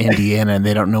in Indiana and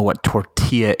they don't know what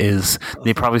tortilla is.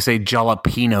 They probably say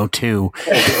jalapeno too.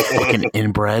 Fucking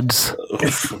inbreds.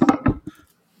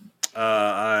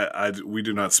 We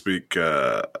do not speak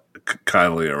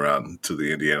kindly around to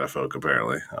the Indiana folk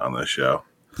apparently on this show.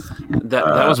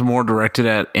 That was more directed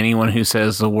at anyone who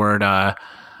says the word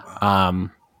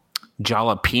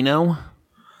jalapeno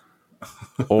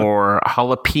or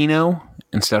jalapeno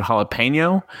instead of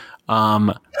jalapeno.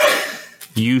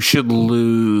 You should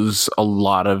lose a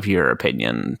lot of your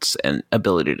opinions and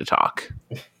ability to talk.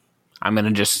 I'm going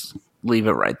to just leave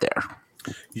it right there.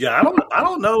 Yeah, I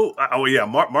don't know. Oh yeah,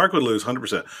 Mark would lose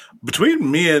 100%.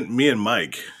 Between me and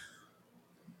Mike,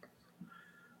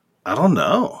 I don't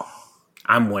know.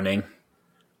 I'm winning.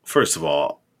 First of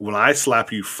all, when I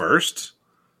slap you first,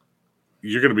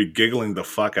 you're going to be giggling the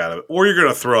fuck out of it, or you're going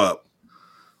to throw up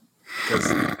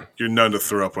because you're known to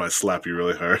throw up when I slap you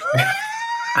really hard.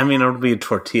 I mean, it'll be a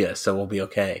tortilla, so we'll be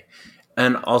okay.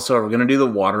 And also, are we going to do the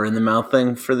water in the mouth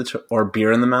thing for or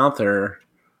beer in the mouth, or?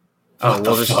 Oh,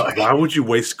 why would you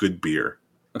waste good beer?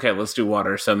 Okay, let's do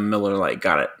water. So Miller Lite,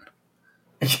 got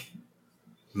it.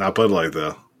 Not Bud Light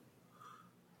though.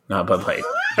 Not Bud Light.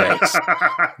 Yikes!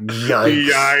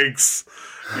 Yikes!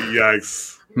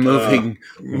 Yikes! Moving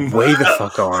way the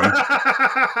fuck on.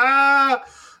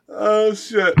 Oh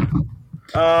shit!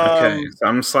 Okay, so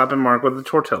I'm slapping Mark with the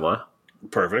tortilla.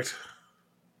 Perfect.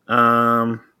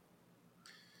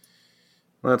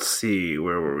 Let's see,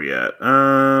 where were we at?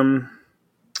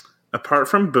 Apart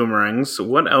from boomerangs,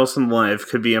 what else in life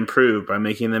could be improved by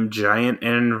making them giant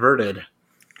and inverted?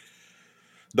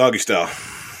 Doggy style.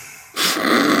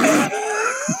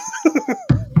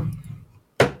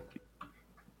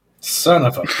 Son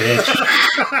of a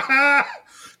bitch.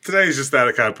 Today's just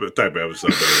that type of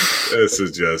episode. This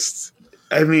is just.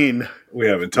 I mean, we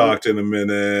haven't talked in a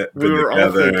minute. We were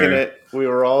all thinking it. We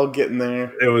were all getting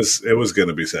there. It was going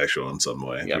to be sexual in some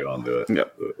way. Yep. We all do it.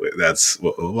 Yep. That's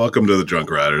welcome to the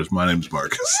Drunk Riders. My name's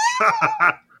Marcus.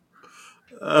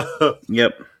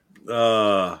 Yep.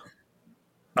 All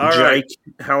Jake, right.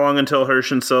 how long until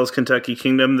Hershey sells Kentucky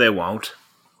Kingdom? They won't.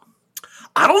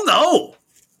 I don't know,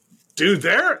 dude.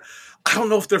 I don't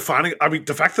know if they're finding. I mean,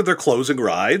 the fact that they're closing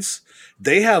rides,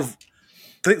 they have.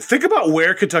 Think about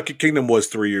where Kentucky Kingdom was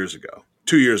 2 years ago,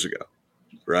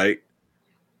 right?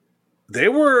 They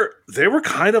were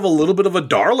kind of a little bit of a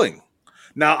darling.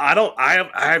 Now I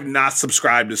have not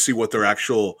subscribed to see what their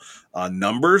actual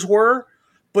numbers were,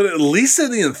 but at least in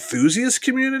the enthusiast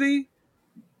community,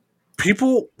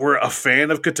 people were a fan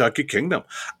of Kentucky Kingdom.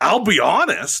 I'll be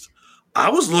honest,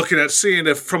 I was looking at seeing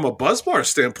if from a Buzzbar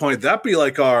standpoint, that'd be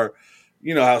like our.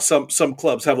 You know how some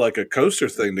clubs have like a coaster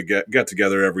thing to get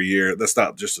together every year. That's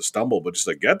not just a stumble, but just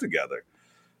a get together.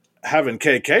 Having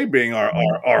KK being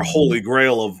our holy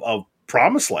grail of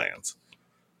promised lands.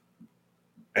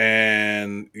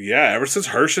 And yeah, ever since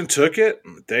Hershey took it,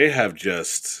 they have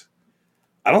just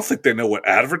I don't think they know what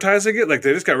advertising it. Like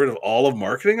they just got rid of all of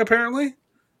marketing apparently.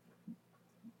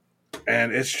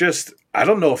 And it's just I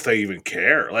don't know if they even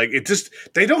care. Like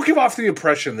they don't give off the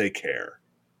impression they care.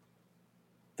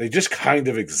 They just kind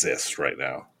of exist right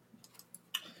now.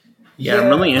 Yeah, I'm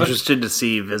really interested to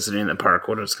see visiting the park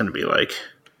what it's going to be like.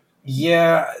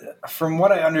 Yeah, from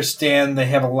what I understand, they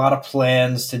have a lot of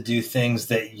plans to do things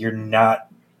that you're not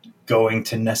going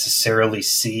to necessarily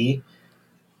see.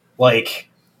 Like,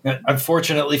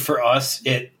 unfortunately for us,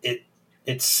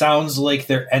 it sounds like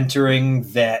they're entering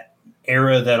that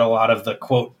era that a lot of the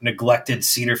quote neglected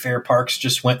Cedar Fair parks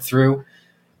just went through,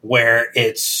 where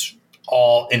it's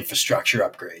all infrastructure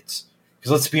upgrades.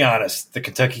 Because let's be honest, the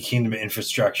Kentucky Kingdom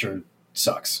infrastructure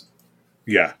sucks.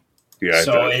 Yeah.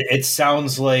 So it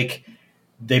sounds like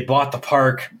they bought the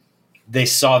park. They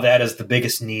saw that as the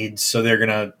biggest need, so they're going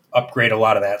to upgrade a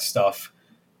lot of that stuff.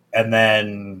 And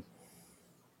then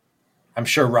I'm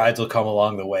sure rides will come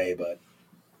along the way, but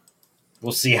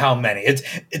we'll see how many.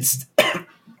 It's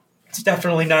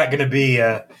definitely not going to be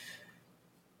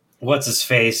what's his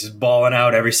face balling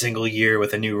out every single year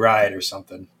with a new ride or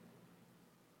something.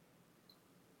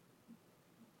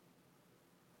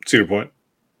 Cedar Point.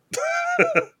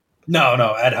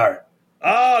 No, Ed Hart.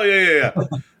 Oh, yeah.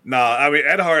 No, I mean,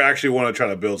 Ed Hart actually wanted to try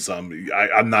to build some.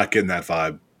 I'm not getting that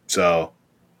vibe. So,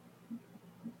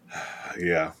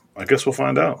 yeah, I guess we'll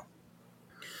find out.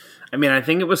 I mean, I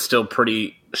think it was still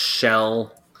pretty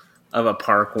shell of a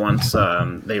park once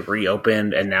they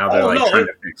reopened, and now they're trying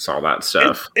to fix all that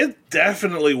stuff. It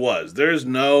definitely was. There's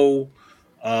no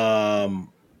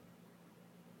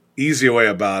easy way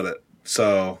about it.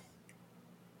 So,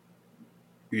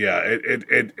 yeah,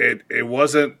 it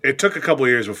wasn't. It took a couple of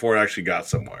years before it actually got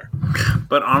somewhere.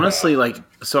 But honestly,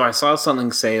 so I saw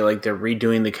something say they're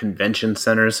redoing the convention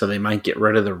center, so they might get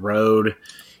rid of the road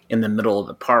in the middle of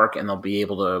the park, and they'll be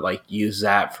able to use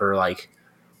that for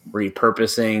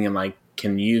repurposing, and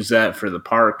can use that for the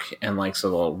park, and so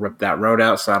they'll rip that road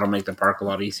out, so that'll make the park a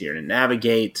lot easier to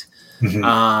navigate.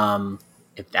 Mm-hmm.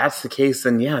 If that's the case,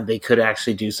 then yeah, they could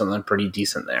actually do something pretty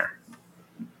decent there.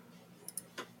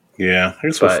 Yeah, I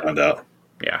guess we'll find out.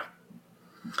 Yeah,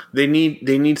 they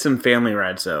need some family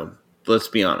rides though. Let's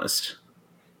be honest.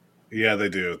 Yeah, they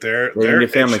do. They're need a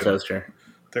family coaster.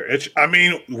 They're itch. I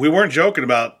mean, we weren't joking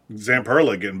about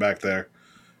Zamperla getting back there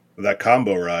with that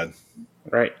combo ride.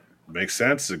 Right. Makes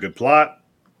sense. It's a good plot,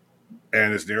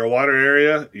 and it's near a water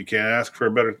area. You can't ask for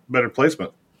a better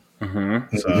placement.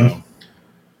 Mm-hmm. So,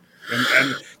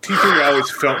 and T3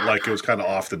 always felt like it was kind of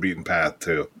off the beaten path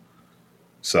too.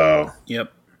 So,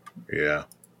 yep. Yeah.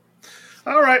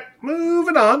 All right,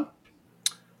 moving on.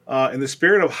 In the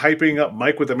spirit of hyping up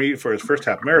Mike with the Meat for his first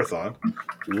half marathon,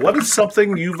 what is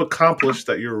something you've accomplished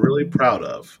that you're really proud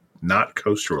of? Not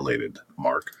coaster related,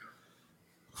 Mark.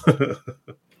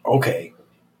 Okay.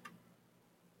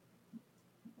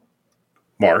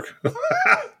 Mark.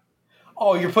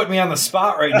 Oh, you're putting me on the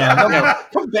spot right now.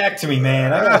 Come back to me,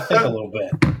 man. I gotta think a little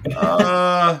bit.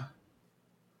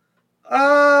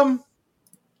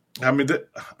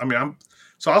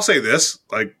 So I'll say this: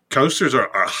 coasters are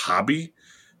a hobby.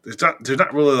 There's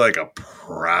not really a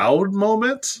proud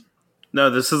moment. No,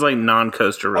 this is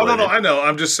non-coaster related. Oh no, I know.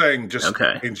 I'm just saying,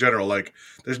 in general,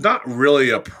 there's not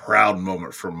really a proud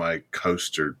moment for my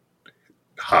coaster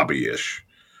hobby-ish,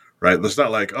 right? It's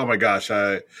not oh my gosh,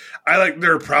 there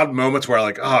are proud moments where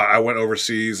I went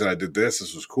overseas and I did this.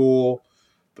 This was cool,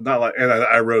 but not and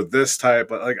I rode this type.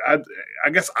 But I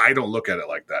guess I don't look at it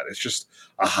like that. It's just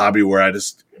a hobby where I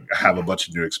just have a bunch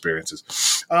of new experiences.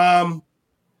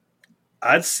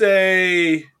 I'd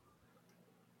say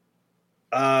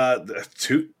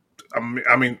two.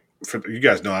 I mean, for you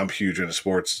guys know I'm huge into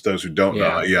sports. Those who don't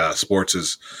know, sports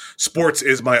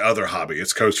is my other hobby.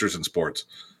 It's coasters and sports.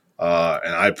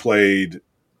 And I played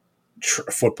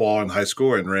football in high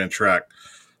school and ran track.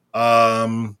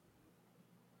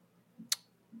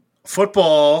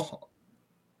 Football.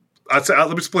 I'd say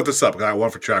let me split this up. I got one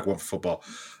for track, one for football.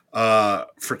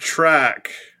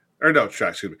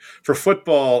 Excuse me. For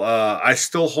football, I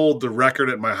still hold the record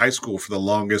at my high school for the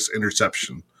longest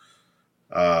interception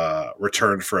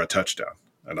returned for a touchdown.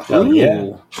 And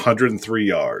 103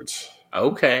 yards.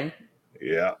 Okay.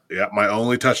 Yeah. My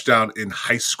only touchdown in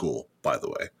high school, by the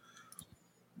way.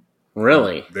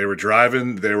 Really? They were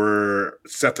driving. They were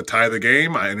set to tie the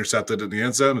game. I intercepted it in the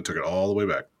end zone and took it all the way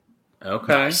back.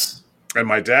 Okay. Nice. And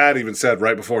my dad even said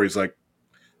right before, he's like,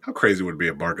 how crazy would it be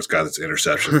if Marcus got this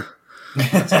interception?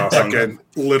 That's awesome. And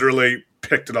literally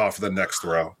picked it off the next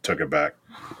throw, took it back.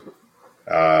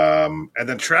 And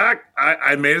then track,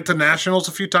 I made it to nationals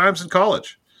a few times in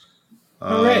college.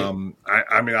 Right. I'm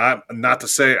not to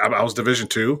say I was Division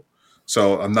II,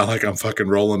 so I'm not I'm fucking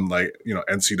rolling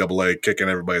NCAA kicking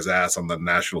everybody's ass on the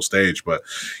national stage. But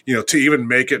to even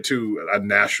make it to a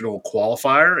national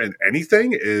qualifier in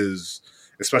anything is,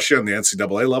 especially on the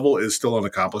NCAA level, is still an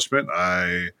accomplishment.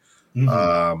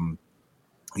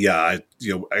 yeah,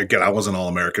 again, I wasn't All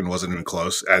American, wasn't even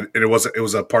close, and it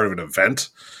was a part of an event.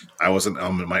 I wasn't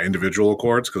in my individual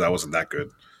awards because I wasn't that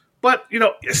good, but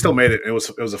it still made it. It was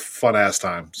a fun ass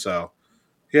time. So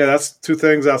yeah, that's two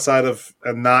things outside of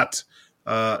and not,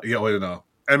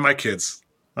 and my kids.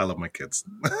 I love my kids.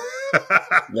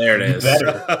 There it is.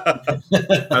 Better.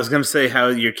 I was going to say how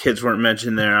your kids weren't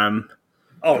mentioned there.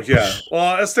 Oh yeah. Well,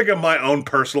 I was thinking of my own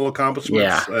personal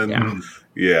accomplishments,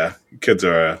 kids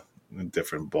are a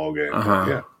different ballgame.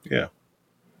 Uh-huh. Yeah.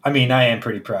 I mean, I am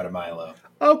pretty proud of Milo.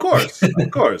 Of course.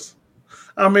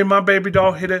 I mean, my baby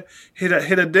doll hit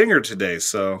a dinger today,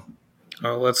 so.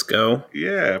 Oh, let's go.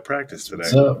 Yeah, practice today.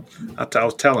 So, I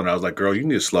was telling her, I was like, girl, you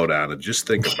need to slow down and just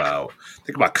think about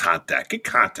contact. Get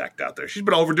contact out there. She's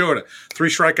been overdoing it. 3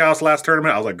 strikeouts last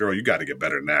tournament. I was like, girl, you got to get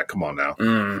better than that. Come on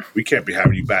now. We can't be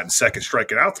having you batting second,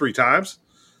 striking out 3 times.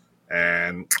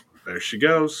 And there she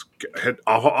goes. Hit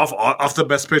off the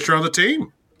best pitcher on the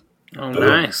team. Oh,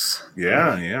 nice.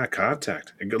 Yeah,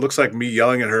 contact. It looks like me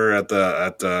yelling at her at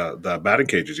the batting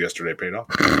cages yesterday paid off.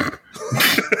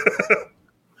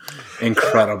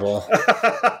 Incredible.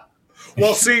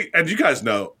 Well, see, and you guys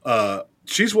know,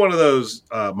 she's one of those.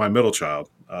 My middle child,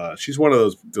 she's one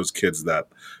of those kids that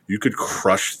you could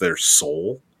crush their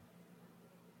soul,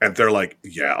 and they're like,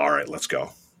 "Yeah, all right, let's go."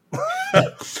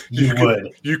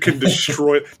 You can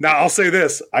destroy. Now, I'll say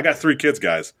this: I got 3 kids,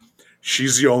 guys.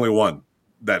 She's the only one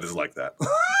that is like that.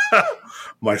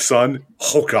 My son,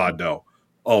 oh God, no,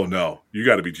 oh no, you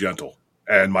got to be gentle.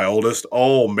 And my oldest,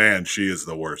 oh man, she is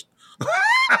the worst.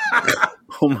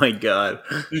 Oh my God!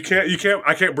 You can't.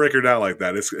 I can't break her down like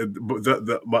that. It's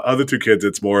my other 2 kids.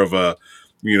 It's more of a,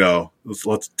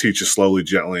 let's teach you slowly,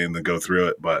 gently, and then go through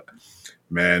it. But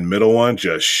man, middle one,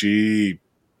 just she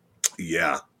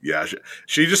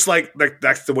just like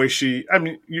that's the way she. I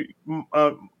mean,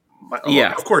 of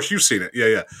course you've seen it.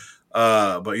 Yeah.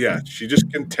 But yeah, she just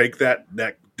can take that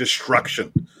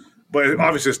destruction. But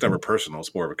obviously, it's never personal.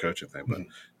 It's more of a coaching thing. But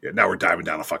yeah, now we're diving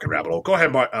down a fucking rabbit hole. Go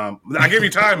ahead, Mark. I give you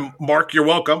time, Mark. You're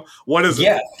welcome. What is it?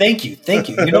 Yeah, thank you.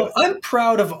 I'm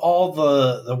proud of all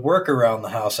the work around the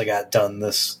house I got done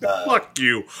this. Fuck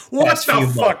you. What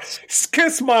the fuck? Months.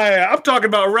 Kiss my ass. I'm talking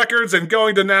about records and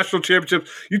going to national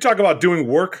championships. You talk about doing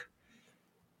work?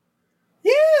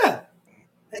 Yeah,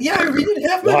 I redid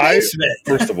half my basement.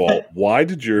 First of all, why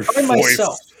did your voice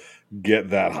myself.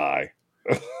 get that high?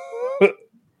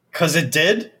 Because it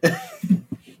did. Okay.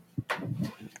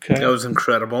 That was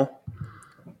incredible.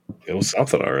 It was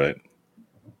something, all right.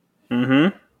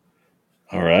 Mm-hmm.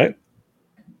 All right.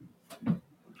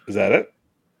 Is that it?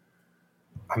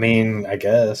 I mean, I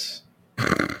guess.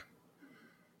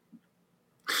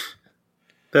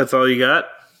 That's all you got?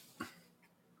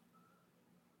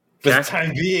 For the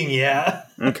time being, yeah.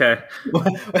 Okay.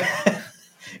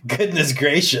 Goodness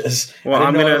gracious. Well, I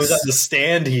was on the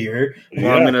stand here.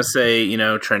 Well, I'm going to say,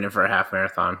 training for a half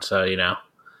marathon. So,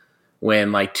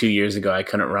 when 2 years ago I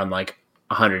couldn't run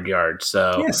 100 yards.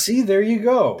 So yeah, see, there you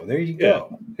go. Yeah.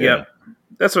 Yep.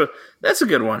 That's a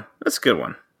good one. That's a good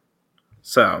one.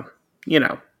 So,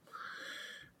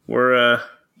 we're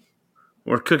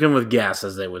cooking with gas,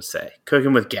 as they would say.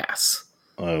 Cooking with gas.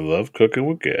 I love cooking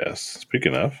with gas.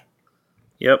 Speaking of.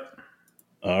 Yep.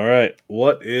 All right.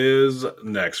 What is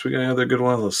next? We got any other good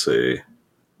ones? Let's see.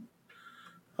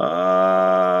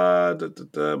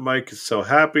 Mike is so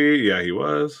happy. Yeah, he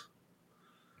was.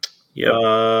 Yep.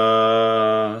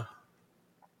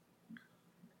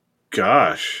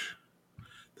 Gosh.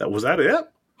 Was that it?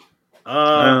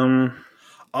 Oh,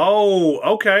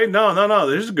 okay. No.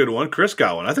 This is a good one. Chris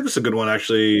got one. I think it's a good one,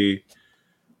 actually.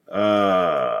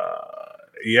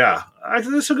 Yeah. I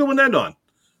think this is a good one to end on.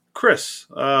 Chris,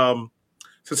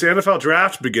 since the NFL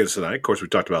draft begins tonight, of course, we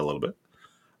talked about it a little bit.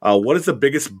 What is the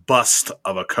biggest bust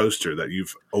of a coaster that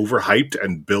you've overhyped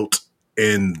and built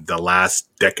in the last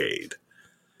decade?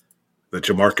 The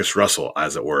Jamarcus Russell,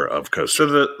 as it were, of coaster.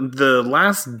 So the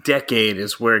last decade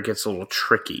is where it gets a little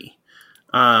tricky.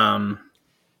 Because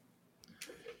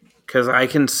I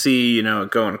can see,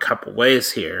 it going a couple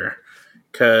ways here.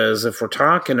 Because if we're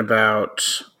talking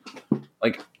about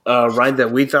a ride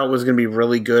that we thought was going to be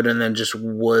really good and then just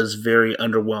was very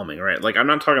underwhelming, right? I'm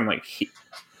not talking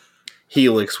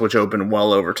Helix, which opened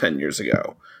well over 10 years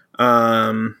ago.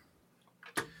 I'm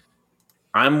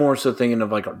more so thinking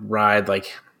of a ride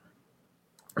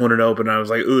when it opened, I was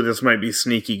like, ooh, this might be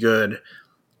sneaky good.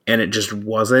 And it just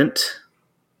wasn't.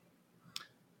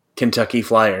 Kentucky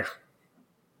Flyer.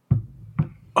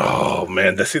 Oh,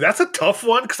 man. That's a tough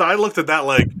one because I looked at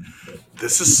that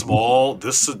this is small.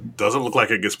 This doesn't look like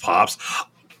it gets pops.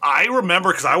 I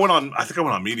remember because I think I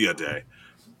went on Media Day.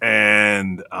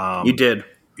 And you did.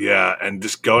 Yeah, and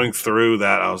just going through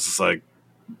that, I was just like,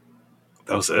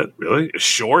 that was it? Really? It's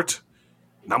short?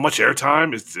 Not much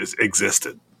airtime? It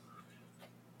existed.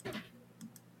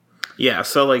 Yeah,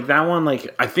 so like that one,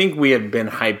 like I think we had been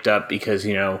hyped up because,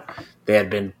 you know, they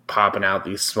had been popping out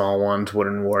these small ones.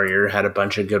 Wooden Warrior had a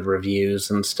bunch of good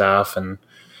reviews and stuff, and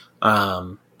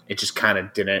it just kind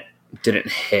of didn't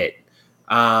hit.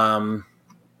 Trying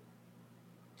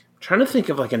to think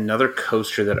of like another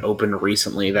coaster that opened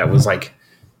recently that was like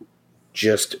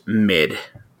just mid.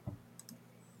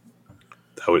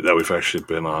 That we've actually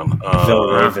been on.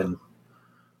 Valraven.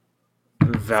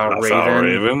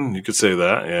 Valraven. You could say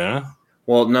that, yeah.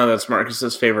 Well, no, that's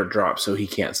Marcus's favorite drop, so he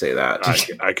can't say that.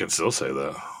 I can still say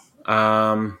that.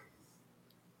 Oh,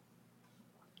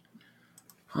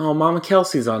 Mama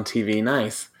Kelsey's on TV.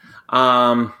 Nice.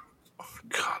 God,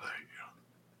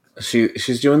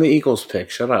 she's doing the Eagles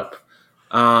pick. Shut up.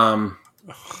 God,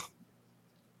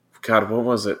 what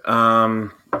was it? There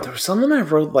was something I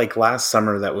wrote like last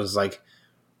summer that was like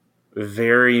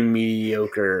very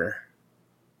mediocre.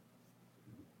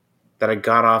 That I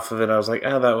got off of it. I was like,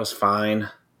 oh, that was fine.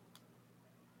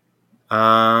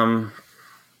 What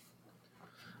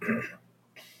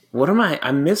am I?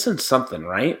 I'm missing something,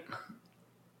 right?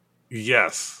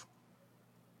 Yes.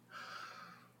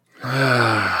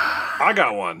 I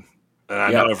got one. And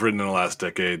I know I've ridden in the last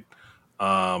decade.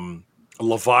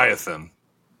 Leviathan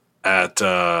at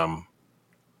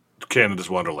Canada's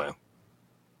Wonderland.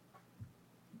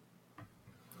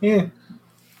 Yeah.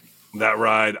 That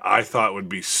ride I thought would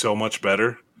be so much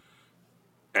better.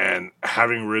 And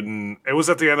having ridden, it was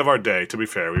at the end of our day, to be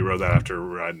fair. We rode that after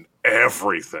riding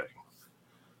everything.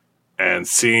 And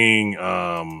seeing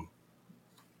and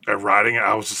riding it,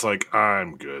 I was just like,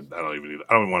 I'm good. I don't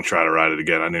even want to try to ride it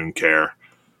again. I didn't even care.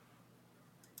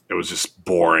 It was just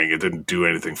boring. It didn't do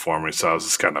anything for me, so I was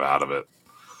just kind of out of it.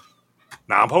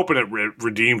 Now, I'm hoping it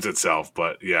redeems itself,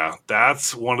 but yeah,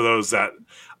 that's one of those that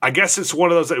I guess it's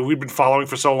one of those that we've been following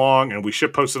for so long, and we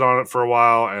ship posted on it for a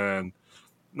while, and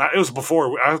it was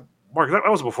before Mark. That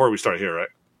was before we started here, right?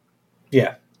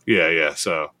 Yeah. Yeah.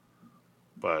 So,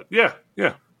 but yeah.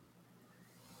 There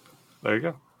you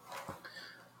go.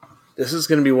 This is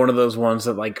going to be one of those ones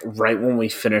that, like, right when we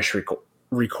finish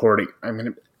recording, I'm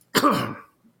going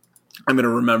to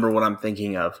remember what I'm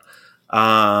thinking of.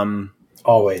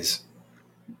 Always.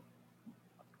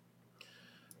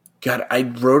 God, I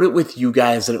wrote it with you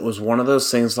guys, and it was one of those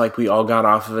things like we all got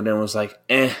off of it and was like,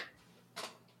 eh.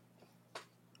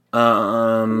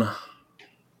 God,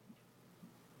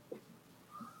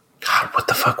 what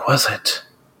the fuck was it?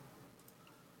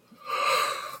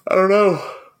 I don't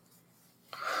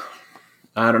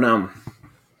know.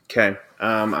 Okay.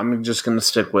 I'm just going to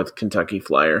stick with Kentucky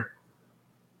Flyer.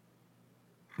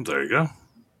 There you go.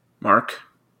 Mark?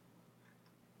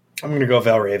 I'm going to go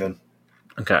Valraven.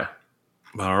 Okay.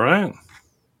 All right.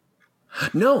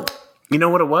 No. You know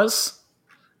what it was?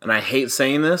 And I hate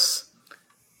saying this.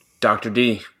 Dr.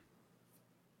 D.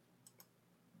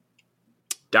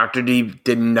 Dr. D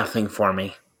did nothing for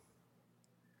me.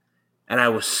 And I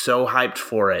was so hyped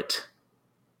for it.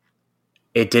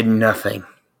 It did nothing.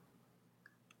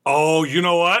 Oh, you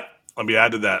know what? Let me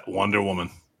add to that. Wonder Woman.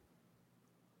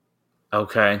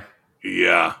 Okay.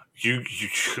 Yeah.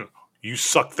 You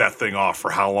sucked that thing off for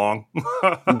how long?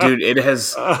 Dude, it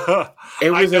has...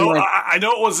 It was I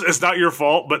know it's not your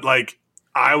fault, but like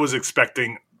I was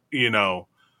expecting,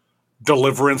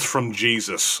 deliverance from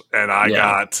Jesus, and I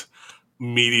got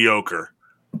mediocre.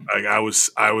 Like I was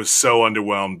so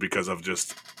underwhelmed because of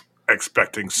just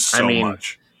expecting so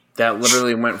much. That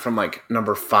literally went from like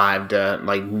number 5 to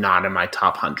like not in my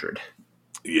top 100.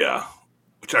 Yeah.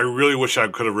 Which I really wish I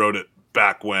could have wrote it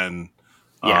back when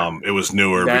it was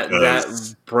newer.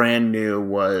 Because that brand new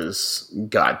was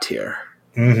God tier.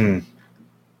 Mm-hmm.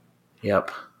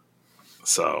 Yep.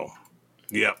 So,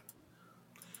 yep.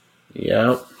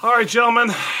 Yep. All right,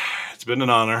 gentlemen. It's been an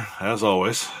honor, as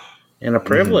always. And a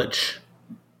privilege.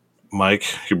 Mike,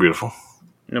 you're beautiful.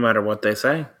 No matter what they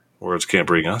say. Words can't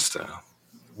bring us down.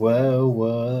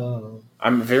 Whoa.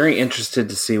 I'm very interested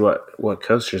to see what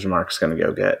coasters Mark's going to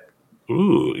go get.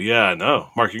 Ooh, yeah, I know.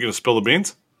 Mark, you going to spill the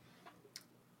beans?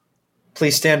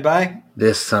 Please stand by.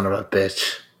 This son of a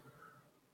bitch.